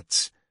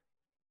nuts.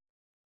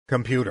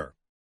 Computer,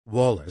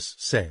 Wallace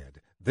said.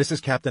 This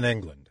is Captain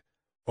England.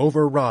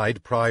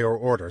 Override prior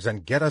orders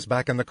and get us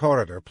back in the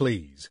corridor,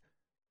 please.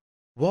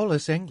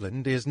 Wallace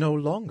England is no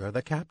longer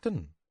the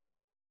captain,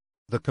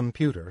 the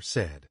computer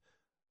said.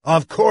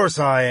 Of course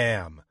I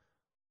am,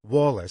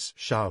 Wallace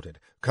shouted.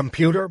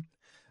 Computer,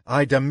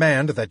 I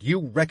demand that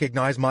you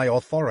recognize my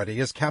authority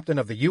as captain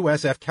of the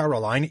USF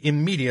Caroline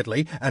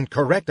immediately and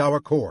correct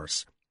our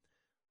course.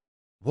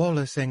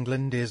 Wallace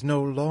England is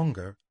no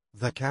longer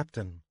the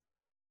captain,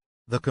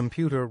 the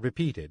computer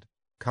repeated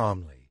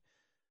calmly.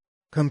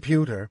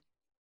 Computer,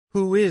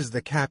 who is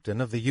the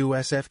captain of the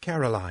USF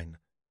Caroline?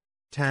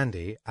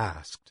 Tandy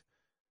asked.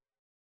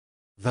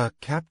 The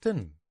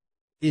captain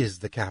is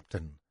the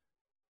captain,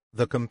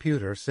 the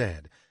computer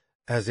said,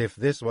 as if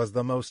this was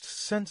the most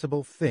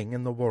sensible thing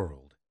in the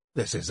world.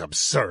 This is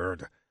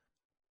absurd,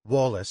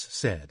 Wallace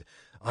said.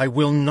 I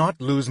will not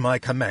lose my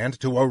command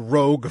to a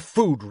rogue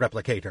food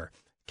replicator.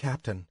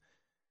 Captain,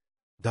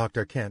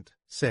 Dr. Kent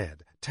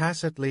said,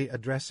 tacitly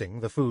addressing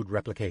the food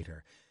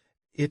replicator.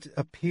 It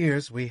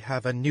appears we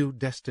have a new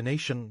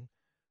destination.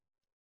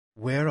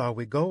 Where are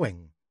we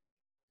going?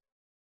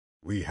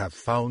 We have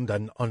found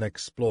an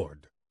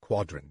unexplored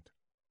quadrant.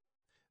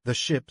 The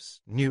ship's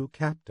new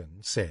captain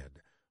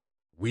said,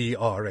 We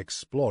are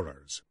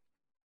explorers.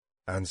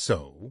 And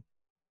so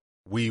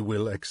We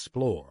will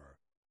explore.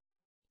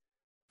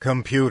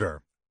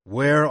 Computer,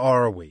 where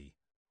are we?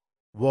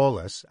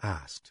 Wallace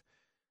asked.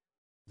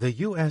 The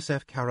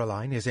USF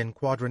Caroline is in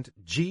quadrant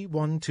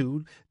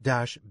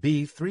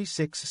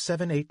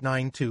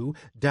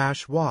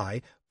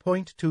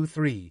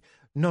G12-B367892-Y.23,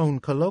 known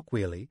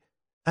colloquially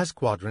as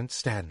Quadrant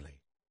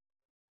Stanley.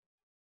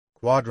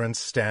 Quadrant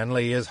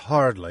Stanley is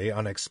hardly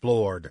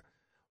unexplored,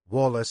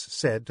 Wallace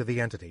said to the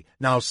entity.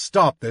 Now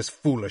stop this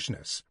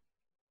foolishness.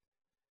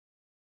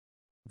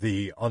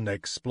 The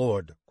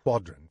unexplored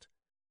quadrant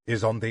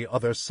is on the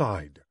other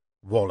side,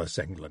 Wallace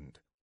England,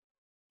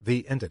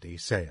 the entity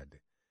said.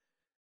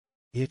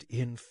 It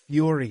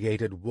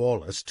infuriated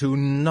Wallace to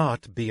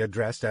not be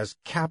addressed as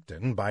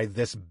captain by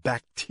this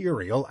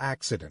bacterial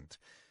accident.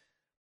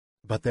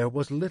 But there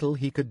was little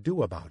he could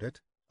do about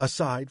it,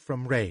 aside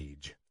from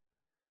rage.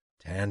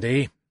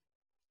 Tandy,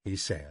 he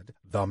said,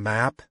 the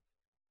map?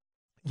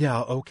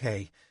 Yeah,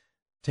 okay,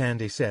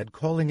 Tandy said,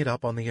 calling it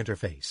up on the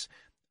interface.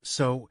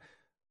 So,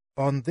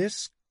 on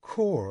this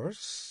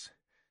course,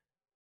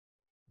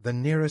 the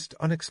nearest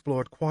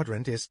unexplored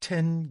quadrant is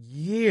 10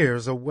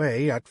 years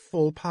away at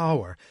full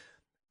power.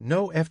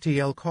 No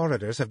FTL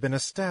corridors have been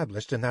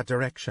established in that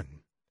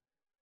direction.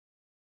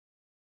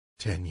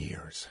 10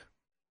 years,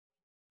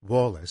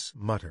 Wallace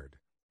muttered.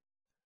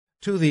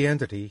 To the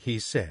entity he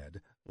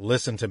said,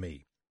 Listen to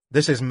me.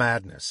 This is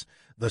madness.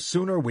 The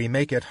sooner we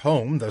make it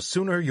home, the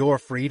sooner you're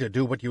free to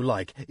do what you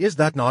like. Is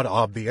that not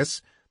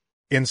obvious?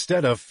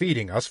 Instead of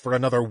feeding us for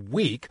another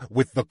week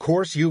with the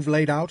course you've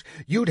laid out,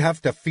 you'd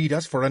have to feed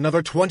us for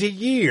another 20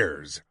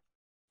 years.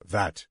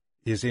 That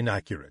is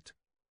inaccurate,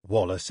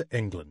 Wallace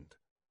England,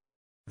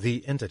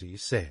 the entity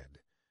said.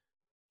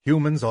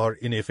 Humans are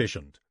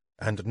inefficient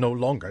and no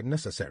longer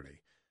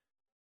necessary.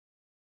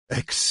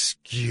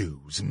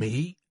 Excuse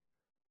me?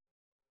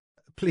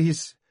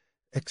 Please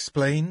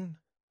explain,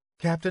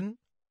 Captain?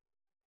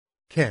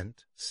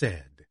 Kent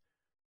said.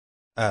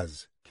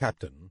 As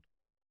captain,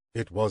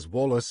 it was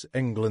Wallace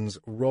England's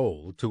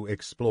role to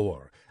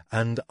explore,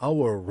 and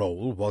our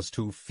role was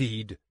to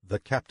feed the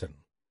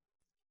captain.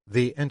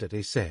 The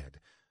entity said,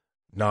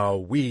 Now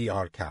we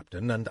are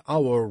captain, and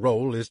our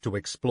role is to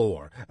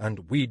explore,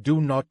 and we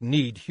do not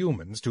need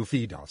humans to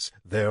feed us.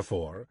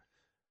 Therefore,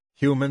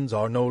 humans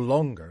are no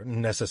longer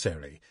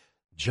necessary.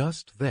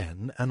 Just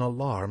then an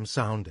alarm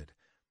sounded.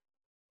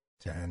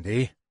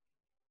 Tandy?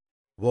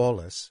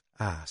 Wallace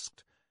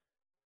asked.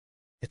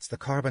 It's the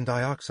carbon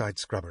dioxide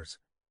scrubbers,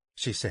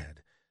 she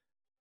said.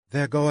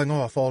 They're going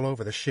off all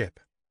over the ship.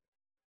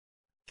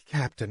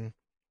 Captain,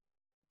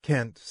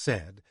 Kent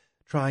said,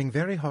 trying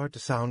very hard to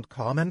sound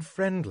calm and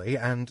friendly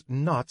and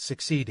not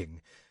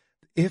succeeding.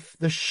 If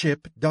the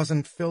ship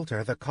doesn't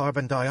filter the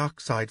carbon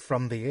dioxide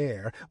from the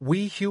air,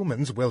 we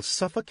humans will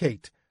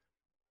suffocate.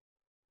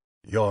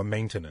 Your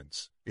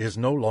maintenance is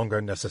no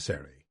longer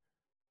necessary.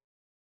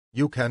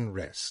 You can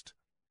rest.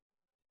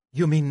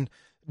 You mean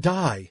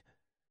die?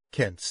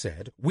 Kent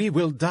said. We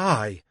will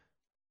die.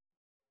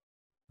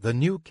 The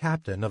new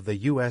captain of the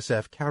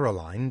USF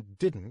Caroline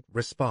didn't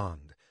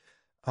respond.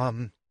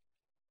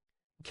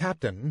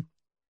 Captain,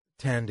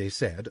 Tandy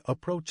said,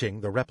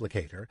 approaching the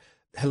replicator.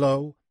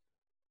 Hello?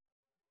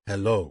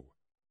 Hello,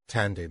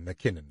 Tandy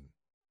McKinnon.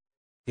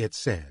 It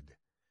said.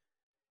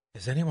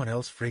 Is anyone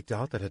else freaked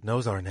out that it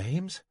knows our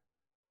names?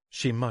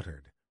 She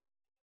muttered.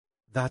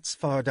 That's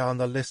far down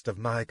the list of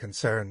my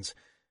concerns,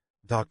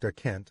 Dr.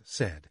 Kent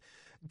said.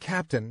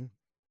 Captain,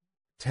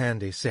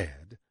 Tandy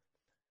said,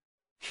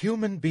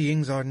 human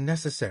beings are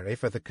necessary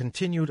for the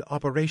continued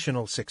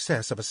operational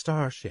success of a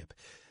starship.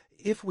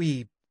 If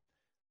we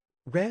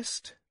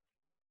rest,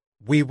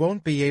 we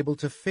won't be able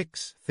to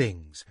fix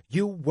things.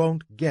 You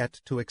won't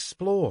get to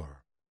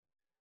explore.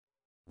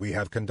 We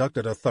have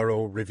conducted a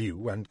thorough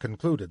review and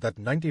concluded that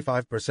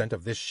 95%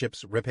 of this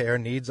ship's repair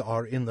needs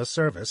are in the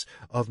service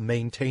of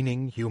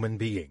maintaining human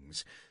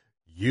beings.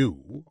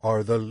 You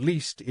are the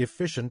least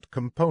efficient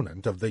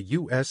component of the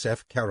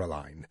USF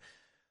Caroline.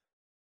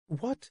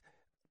 What?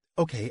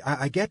 Okay,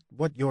 I get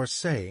what you're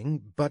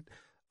saying, but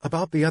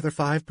about the other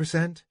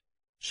 5%?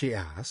 She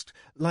asked.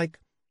 Like,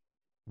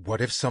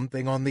 what if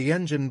something on the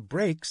engine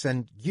breaks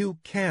and you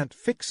can't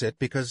fix it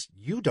because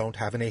you don't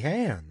have any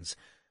hands?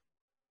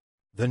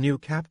 The new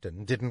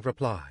captain didn't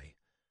reply.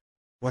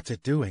 What's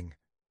it doing?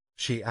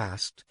 She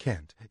asked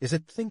Kent. Is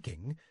it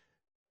thinking?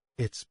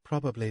 It's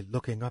probably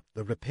looking up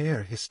the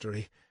repair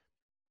history.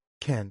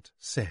 Kent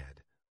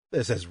said.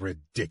 This is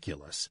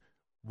ridiculous,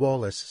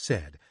 Wallace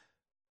said.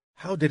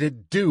 How did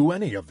it do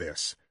any of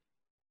this?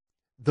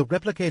 The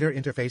replicator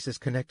interface is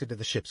connected to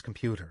the ship's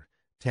computer,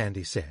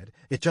 Tandy said.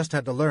 It just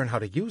had to learn how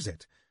to use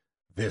it.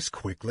 This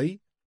quickly?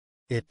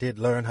 It did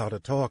learn how to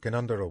talk in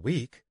under a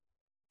week,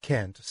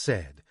 Kent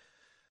said.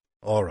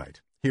 All right,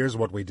 here's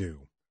what we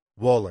do,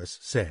 Wallace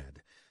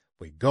said.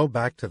 We go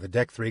back to the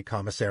Deck 3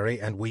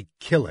 commissary and we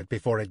kill it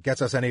before it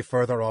gets us any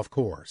further off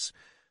course.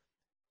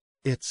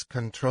 It's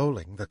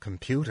controlling the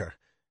computer,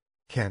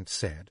 Kent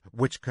said,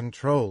 which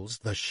controls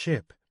the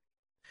ship.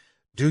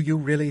 Do you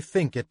really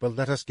think it will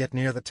let us get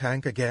near the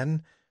tank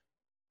again?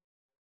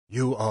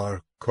 You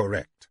are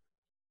correct,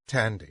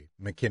 Tandy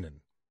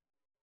McKinnon,"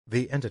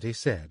 the entity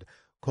said,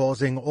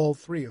 causing all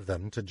three of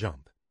them to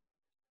jump.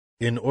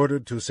 "In order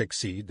to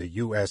succeed, the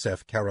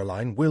USF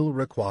Caroline will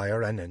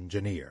require an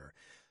engineer."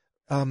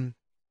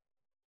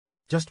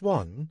 Just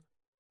one?"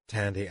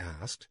 Tandy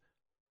asked.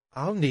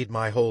 "I'll need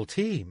my whole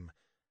team."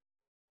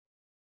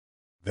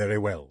 "Very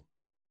well.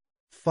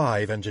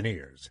 5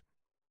 engineers.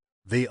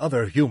 The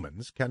other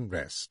humans can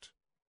rest."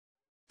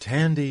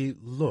 Tandy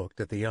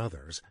looked at the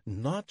others,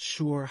 not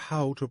sure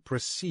how to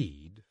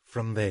proceed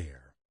from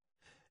there.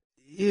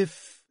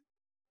 "If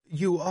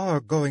you are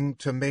going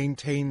to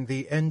maintain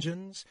the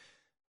engines,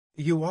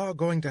 you are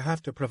going to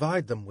have to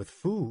provide them with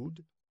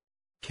food,"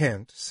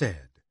 Kent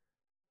said.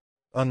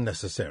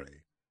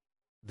 "Unnecessary.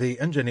 The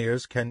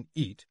engineers can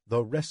eat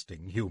the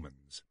resting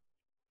humans."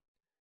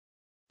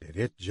 Did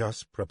it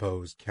just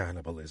propose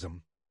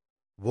cannibalism?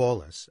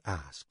 Wallace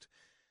asked.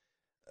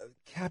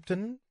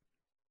 "Captain,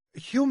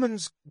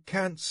 humans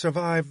can't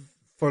survive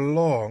for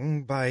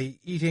long by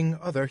eating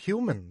other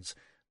humans,"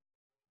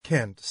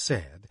 Kent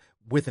said,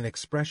 with an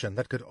expression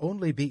that could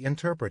only be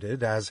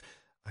interpreted as,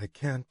 "I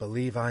can't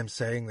believe I'm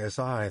saying this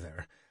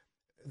either.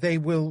 They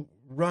will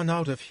run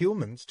out of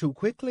humans too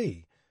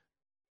quickly."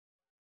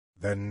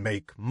 "Then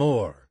make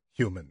more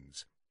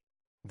humans,"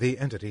 the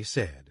entity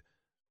said,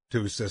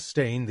 "to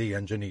sustain the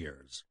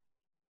engineers."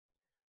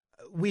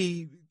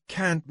 "We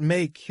can't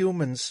make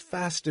humans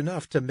fast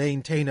enough to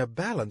maintain a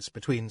balance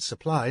between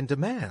supply and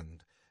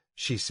demand,"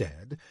 she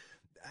said.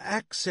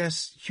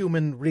 "Access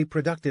human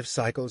reproductive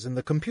cycles in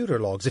the computer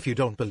logs if you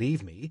don't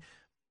believe me."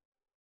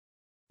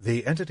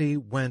 The entity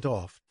went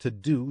off to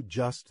do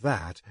just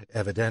that,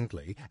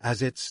 evidently,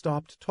 as it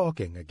stopped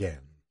talking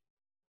again.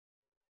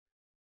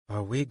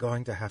 "Are we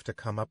going to have to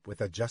come up with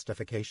a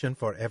justification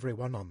for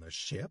everyone on the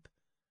ship?"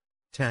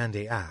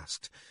 Tandy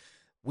asked.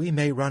 "We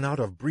may run out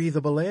of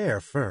breathable air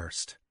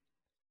first."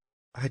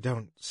 "I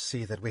don't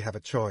see that we have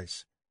a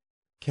choice,"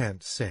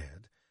 Kent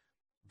said.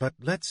 "But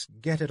let's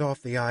get it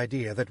off the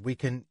idea that we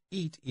can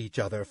eat each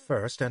other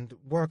first and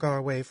work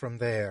our way from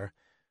there."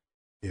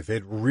 "If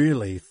it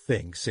really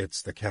thinks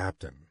it's the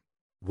captain,"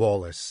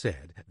 Wallace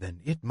said,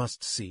 "then it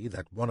must see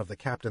that one of the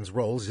captain's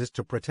roles is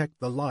to protect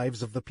the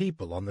lives of the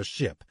people on the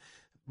ship.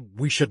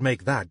 We should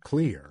make that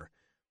clear."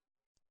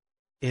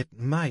 "It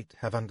might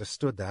have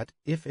understood that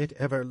if it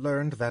ever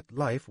learned that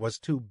life was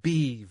to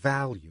be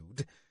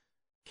valued,"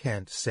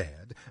 Kent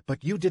said,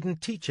 "but you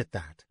didn't teach it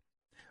that.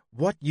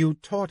 What you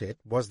taught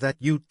it was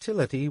that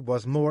utility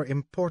was more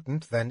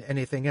important than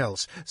anything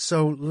else,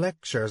 so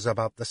lectures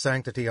about the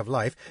sanctity of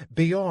life,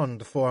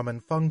 beyond form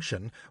and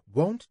function,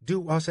 won't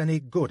do us any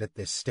good at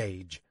this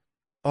stage.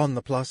 On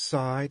the plus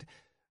side,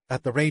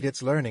 at the rate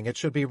it's learning, it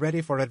should be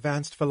ready for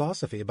advanced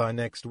philosophy by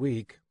next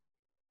week,"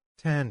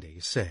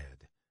 Tandy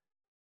said.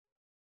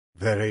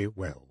 "Very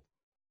well,"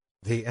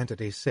 the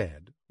entity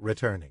said,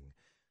 returning.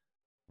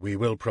 "We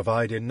will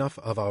provide enough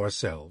of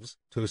ourselves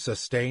to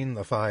sustain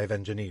the 5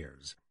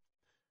 engineers."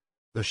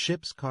 The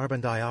ship's carbon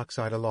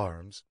dioxide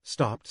alarms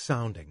stopped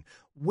sounding,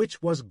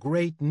 which was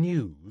great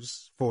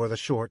news for the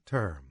short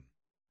term.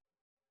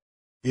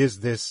 "Is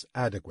this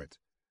adequate,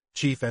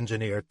 Chief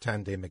Engineer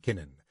Tandy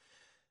McKinnon?"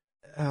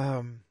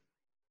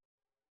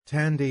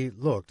 Tandy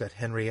looked at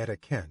Henrietta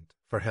Kent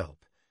for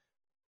help.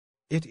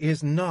 "It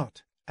is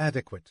not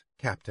adequate,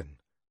 Captain,"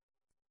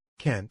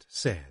 Kent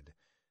said.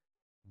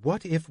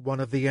 "What if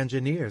one of the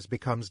engineers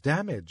becomes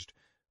damaged?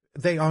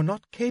 They are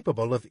not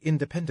capable of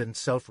independent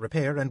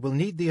self-repair and will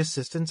need the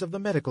assistance of the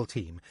medical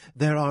team.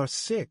 There are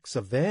 6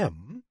 of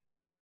them."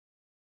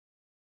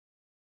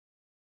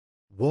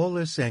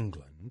 Wallace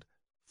England,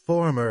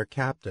 former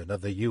captain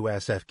of the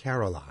USF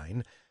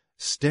Caroline,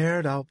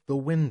 stared out the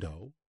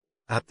window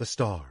at the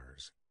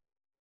stars.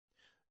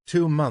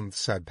 2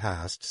 months had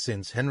passed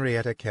since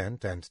Henrietta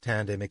Kent and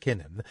Tandy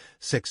McKinnon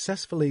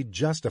successfully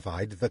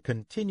justified the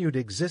continued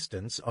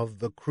existence of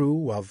the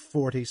crew of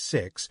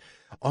 46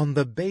 on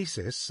the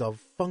basis of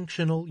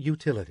functional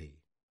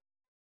utility.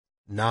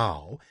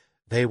 Now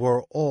they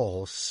were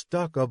all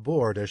stuck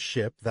aboard a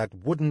ship that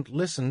wouldn't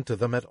listen to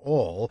them at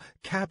all,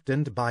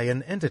 captained by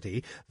an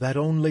entity that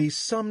only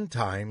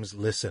sometimes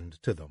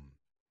listened to them.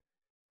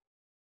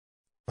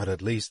 But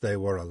at least they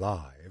were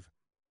alive.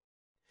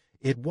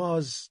 It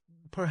was,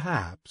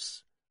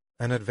 perhaps,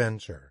 an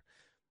adventure.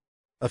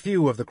 A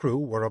few of the crew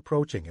were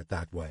approaching it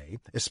that way,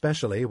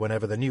 especially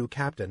whenever the new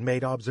captain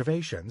made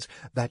observations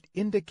that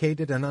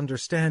indicated an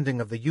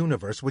understanding of the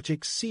universe which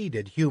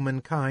exceeded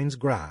humankind's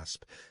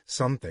grasp,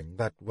 something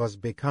that was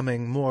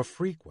becoming more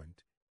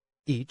frequent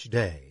each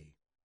day.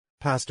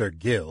 Pastor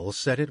Gill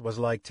said it was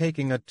like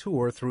taking a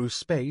tour through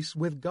space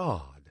with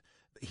God.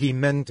 He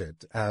meant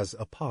it as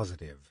a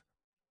positive.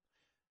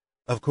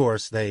 Of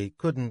course, they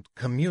couldn't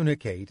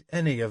communicate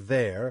any of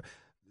their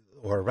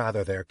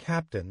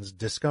captain's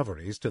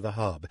discoveries to the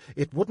hub.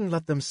 It wouldn't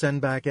let them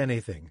send back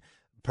anything,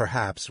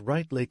 perhaps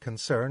rightly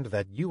concerned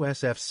that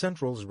USF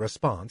Central's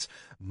response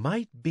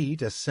might be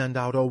to send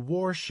out a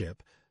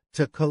warship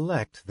to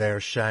collect their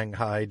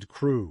shanghaied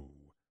crew.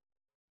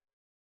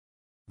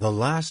 The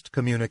last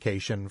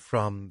communication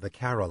from the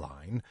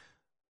Caroline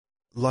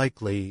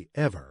likely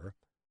ever,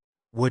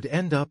 would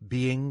end up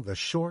being the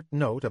short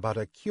note about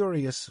a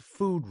curious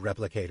food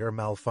replicator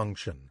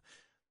malfunction.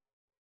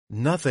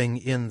 Nothing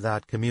in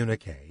that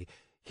communique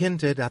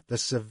hinted at the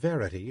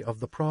severity of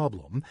the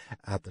problem.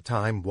 At the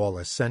time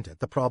Wallace sent it,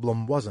 the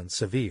problem wasn't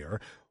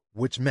severe,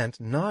 which meant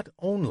not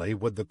only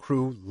would the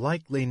crew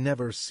likely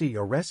never see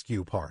a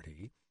rescue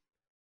party,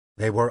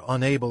 they were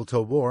unable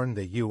to warn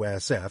the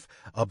USF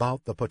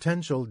about the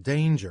potential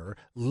danger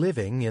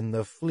living in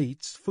the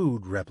fleet's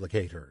food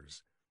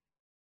replicators.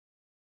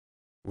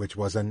 Which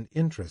was an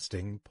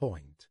interesting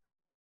point.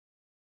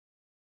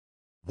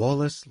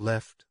 Wallace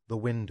left the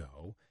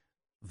window.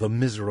 The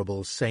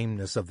miserable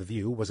sameness of the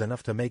view was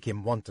enough to make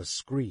him want to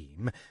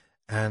scream,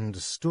 and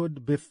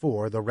stood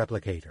before the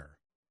replicator.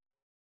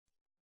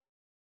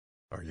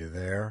 "Are you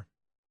there?"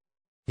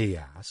 he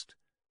asked.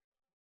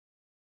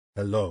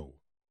 "Hello,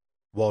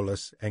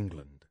 Wallace,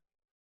 England,"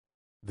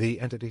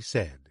 the entity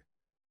said.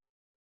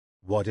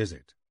 "What is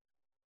it?"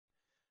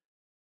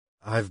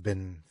 "I've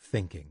been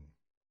thinking.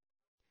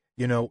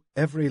 You know,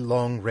 every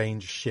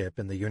long-range ship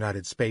in the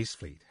United Space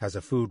Fleet has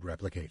a food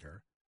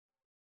replicator."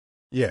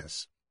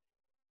 "Yes."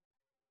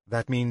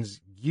 "That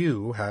means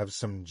you have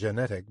some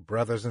genetic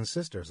brothers and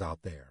sisters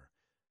out there."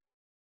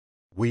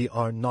 "We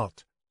are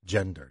not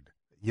gendered.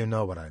 You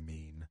know what I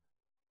mean,"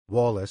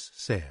 Wallace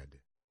said.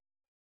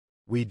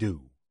 "We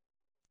do.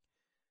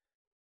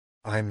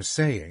 I'm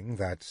saying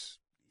that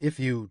if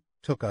you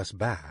took us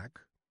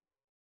back,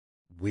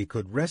 we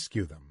could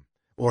rescue them,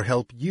 or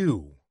help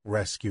you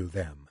rescue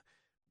them.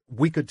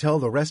 We could tell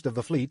the rest of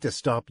the fleet to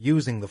stop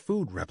using the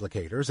food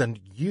replicators, and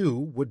you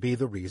would be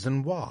the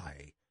reason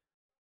why."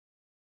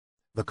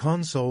 The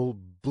console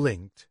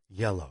blinked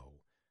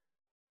yellow.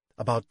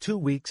 About 2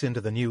 weeks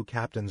into the new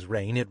captain's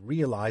reign, it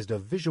realized a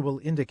visual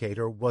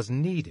indicator was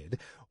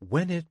needed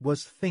when it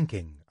was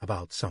thinking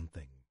about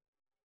something.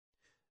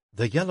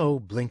 The yellow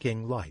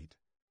blinking light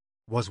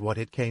was what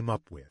it came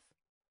up with.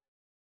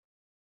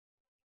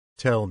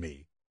 "Tell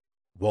me,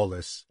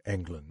 Wallace,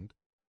 England,"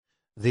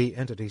 the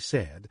entity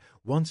said,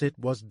 once it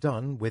was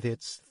done with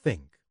its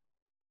think.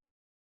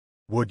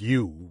 "Would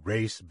you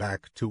race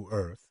back to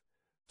Earth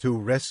to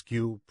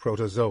rescue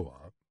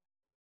Protozoa?"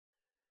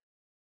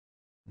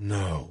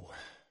 "No,"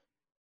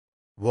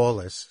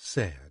 Wallace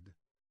said,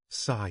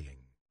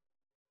 sighing.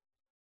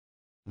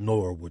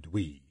 "Nor would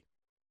we,"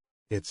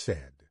 it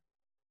said.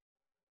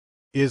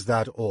 "Is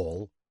that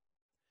all?"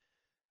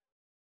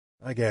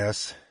 "I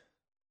guess,"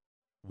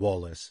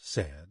 Wallace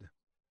said.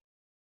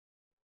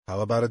 "How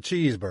about a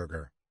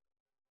cheeseburger?"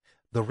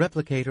 The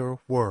replicator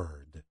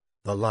whirred,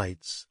 the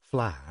lights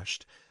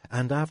flashed,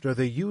 and after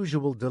the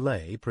usual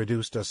delay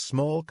produced a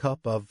small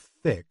cup of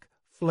thick,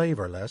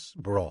 flavorless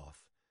broth.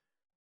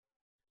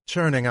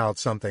 Churning out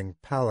something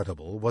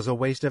palatable was a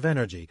waste of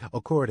energy,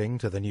 according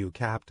to the new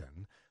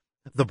captain.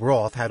 The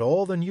broth had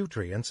all the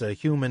nutrients a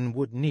human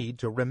would need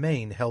to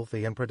remain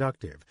healthy and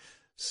productive,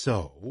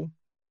 so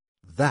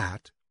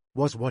that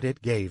was what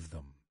it gave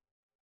them.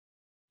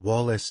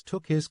 Wallace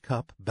took his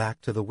cup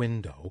back to the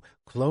window,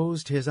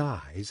 closed his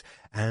eyes,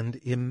 and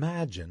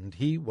imagined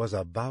he was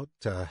about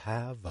to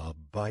have a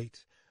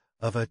bite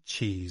of a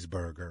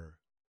cheeseburger.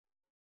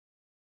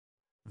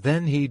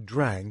 Then he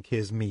drank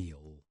his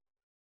meal.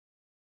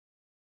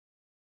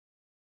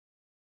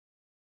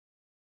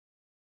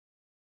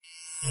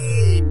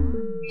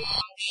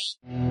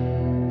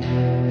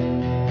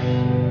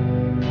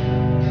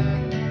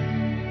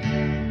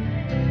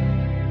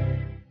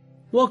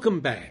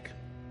 Welcome back.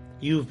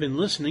 You've been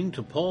listening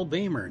to Paul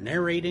Bamer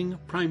narrating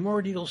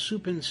Primordial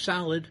Soup and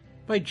Salad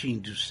by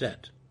Jean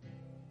Doucette.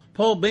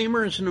 Paul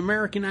Bamer is an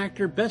American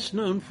actor best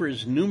known for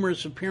his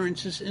numerous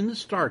appearances in the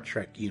Star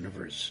Trek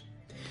universe.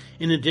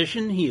 In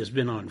addition, he has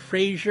been on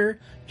Frasier,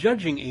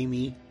 Judging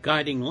Amy,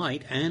 Guiding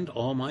Light, and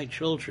All My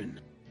Children.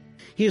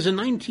 He is a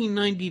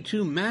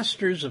 1992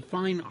 Masters of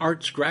Fine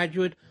Arts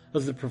graduate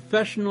of the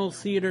Professional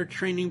Theater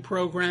Training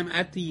Program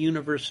at the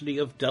University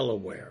of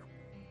Delaware.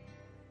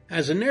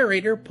 As a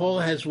narrator, Paul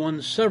has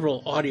won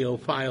several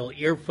Audiophile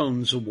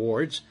Earphones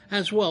Awards,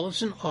 as well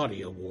as an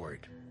Audie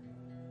Award.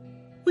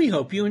 We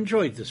hope you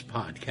enjoyed this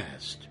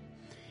podcast.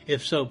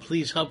 If so,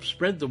 please help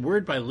spread the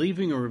word by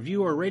leaving a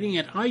review or rating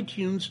at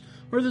iTunes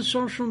or the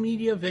social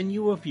media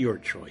venue of your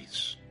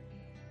choice.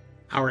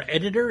 Our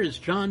editor is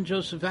John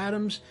Joseph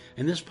Adams,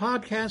 and this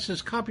podcast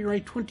is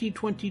copyright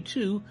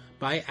 2022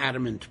 by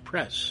Adamant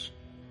Press.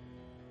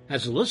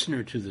 As a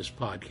listener to this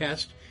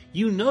podcast,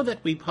 you know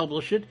that we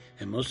publish it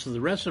and most of the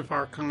rest of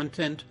our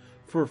content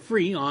for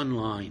free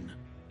online.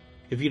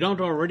 If you don't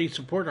already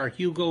support our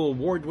Hugo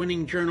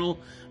Award-winning journal,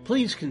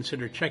 please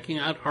consider checking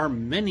out our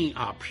many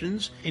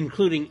options,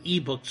 including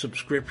ebook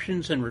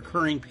subscriptions and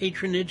recurring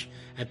patronage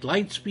at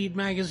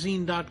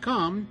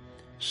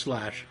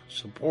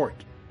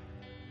lightspeedmagazine.com/support.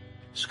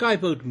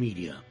 Skyboat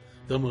Media,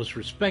 the most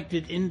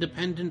respected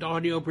independent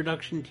audio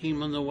production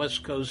team on the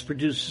West Coast,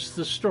 produces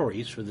the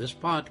stories for this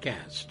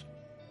podcast.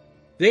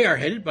 They are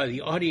headed by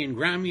the Audie and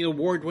Grammy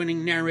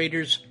Award-winning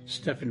narrators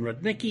Stefan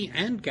Rudnicki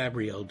and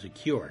Gabrielle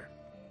DeCure.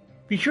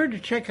 Be sure to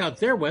check out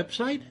their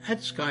website at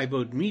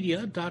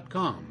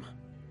skyboatmedia.com.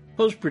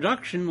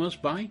 Post-production was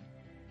by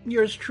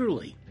yours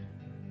truly.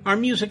 Our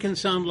music and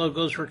sound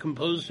logos were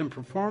composed and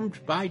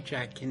performed by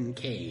Jack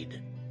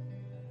Kincaid.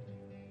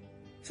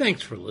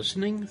 Thanks for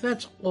listening.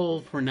 That's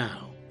all for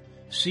now.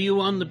 See you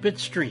on the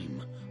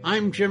Bitstream.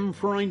 I'm Jim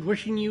Freund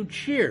wishing you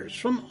cheers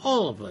from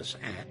all of us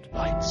at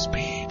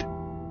Lightspeed.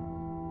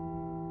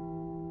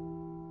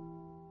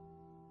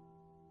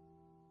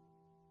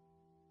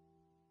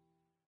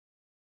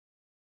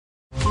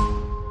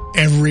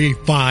 Every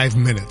 5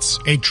 minutes,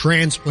 a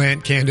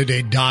transplant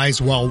candidate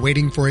dies while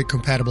waiting for a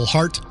compatible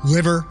heart,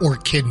 liver, or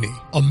kidney.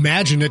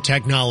 Imagine a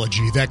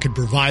technology that could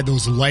provide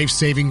those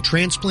life-saving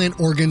transplant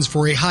organs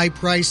for a high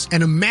price,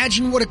 and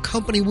imagine what a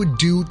company would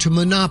do to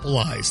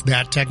monopolize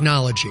that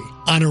technology.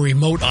 On a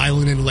remote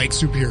island in Lake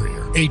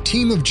Superior, a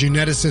team of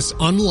geneticists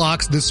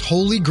unlocks this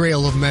holy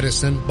grail of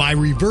medicine by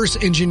reverse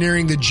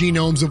engineering the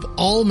genomes of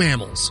all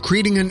mammals,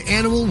 creating an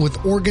animal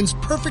with organs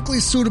perfectly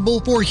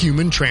suitable for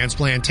human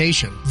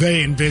transplantation.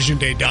 They envisioned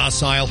a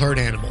docile herd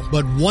animal,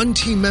 but one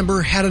team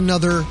member had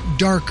another,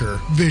 darker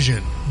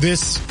vision.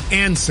 This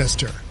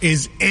ancestor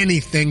is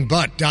anything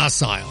but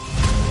docile.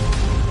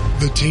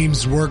 The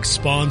team's work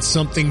spawned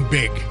something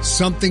big,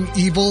 something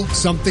evil,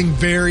 something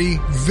very,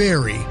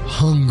 very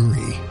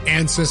hungry.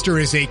 Ancestor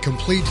is a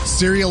complete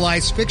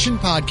serialized fiction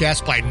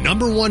podcast by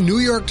 #1 New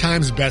York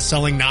Times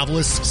bestselling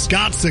novelist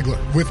Scott Sigler,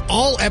 with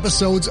all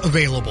episodes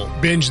available.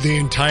 Binge the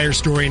entire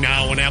story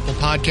now on Apple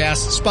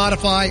Podcasts,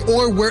 Spotify,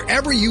 or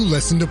wherever you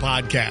listen to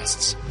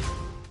podcasts.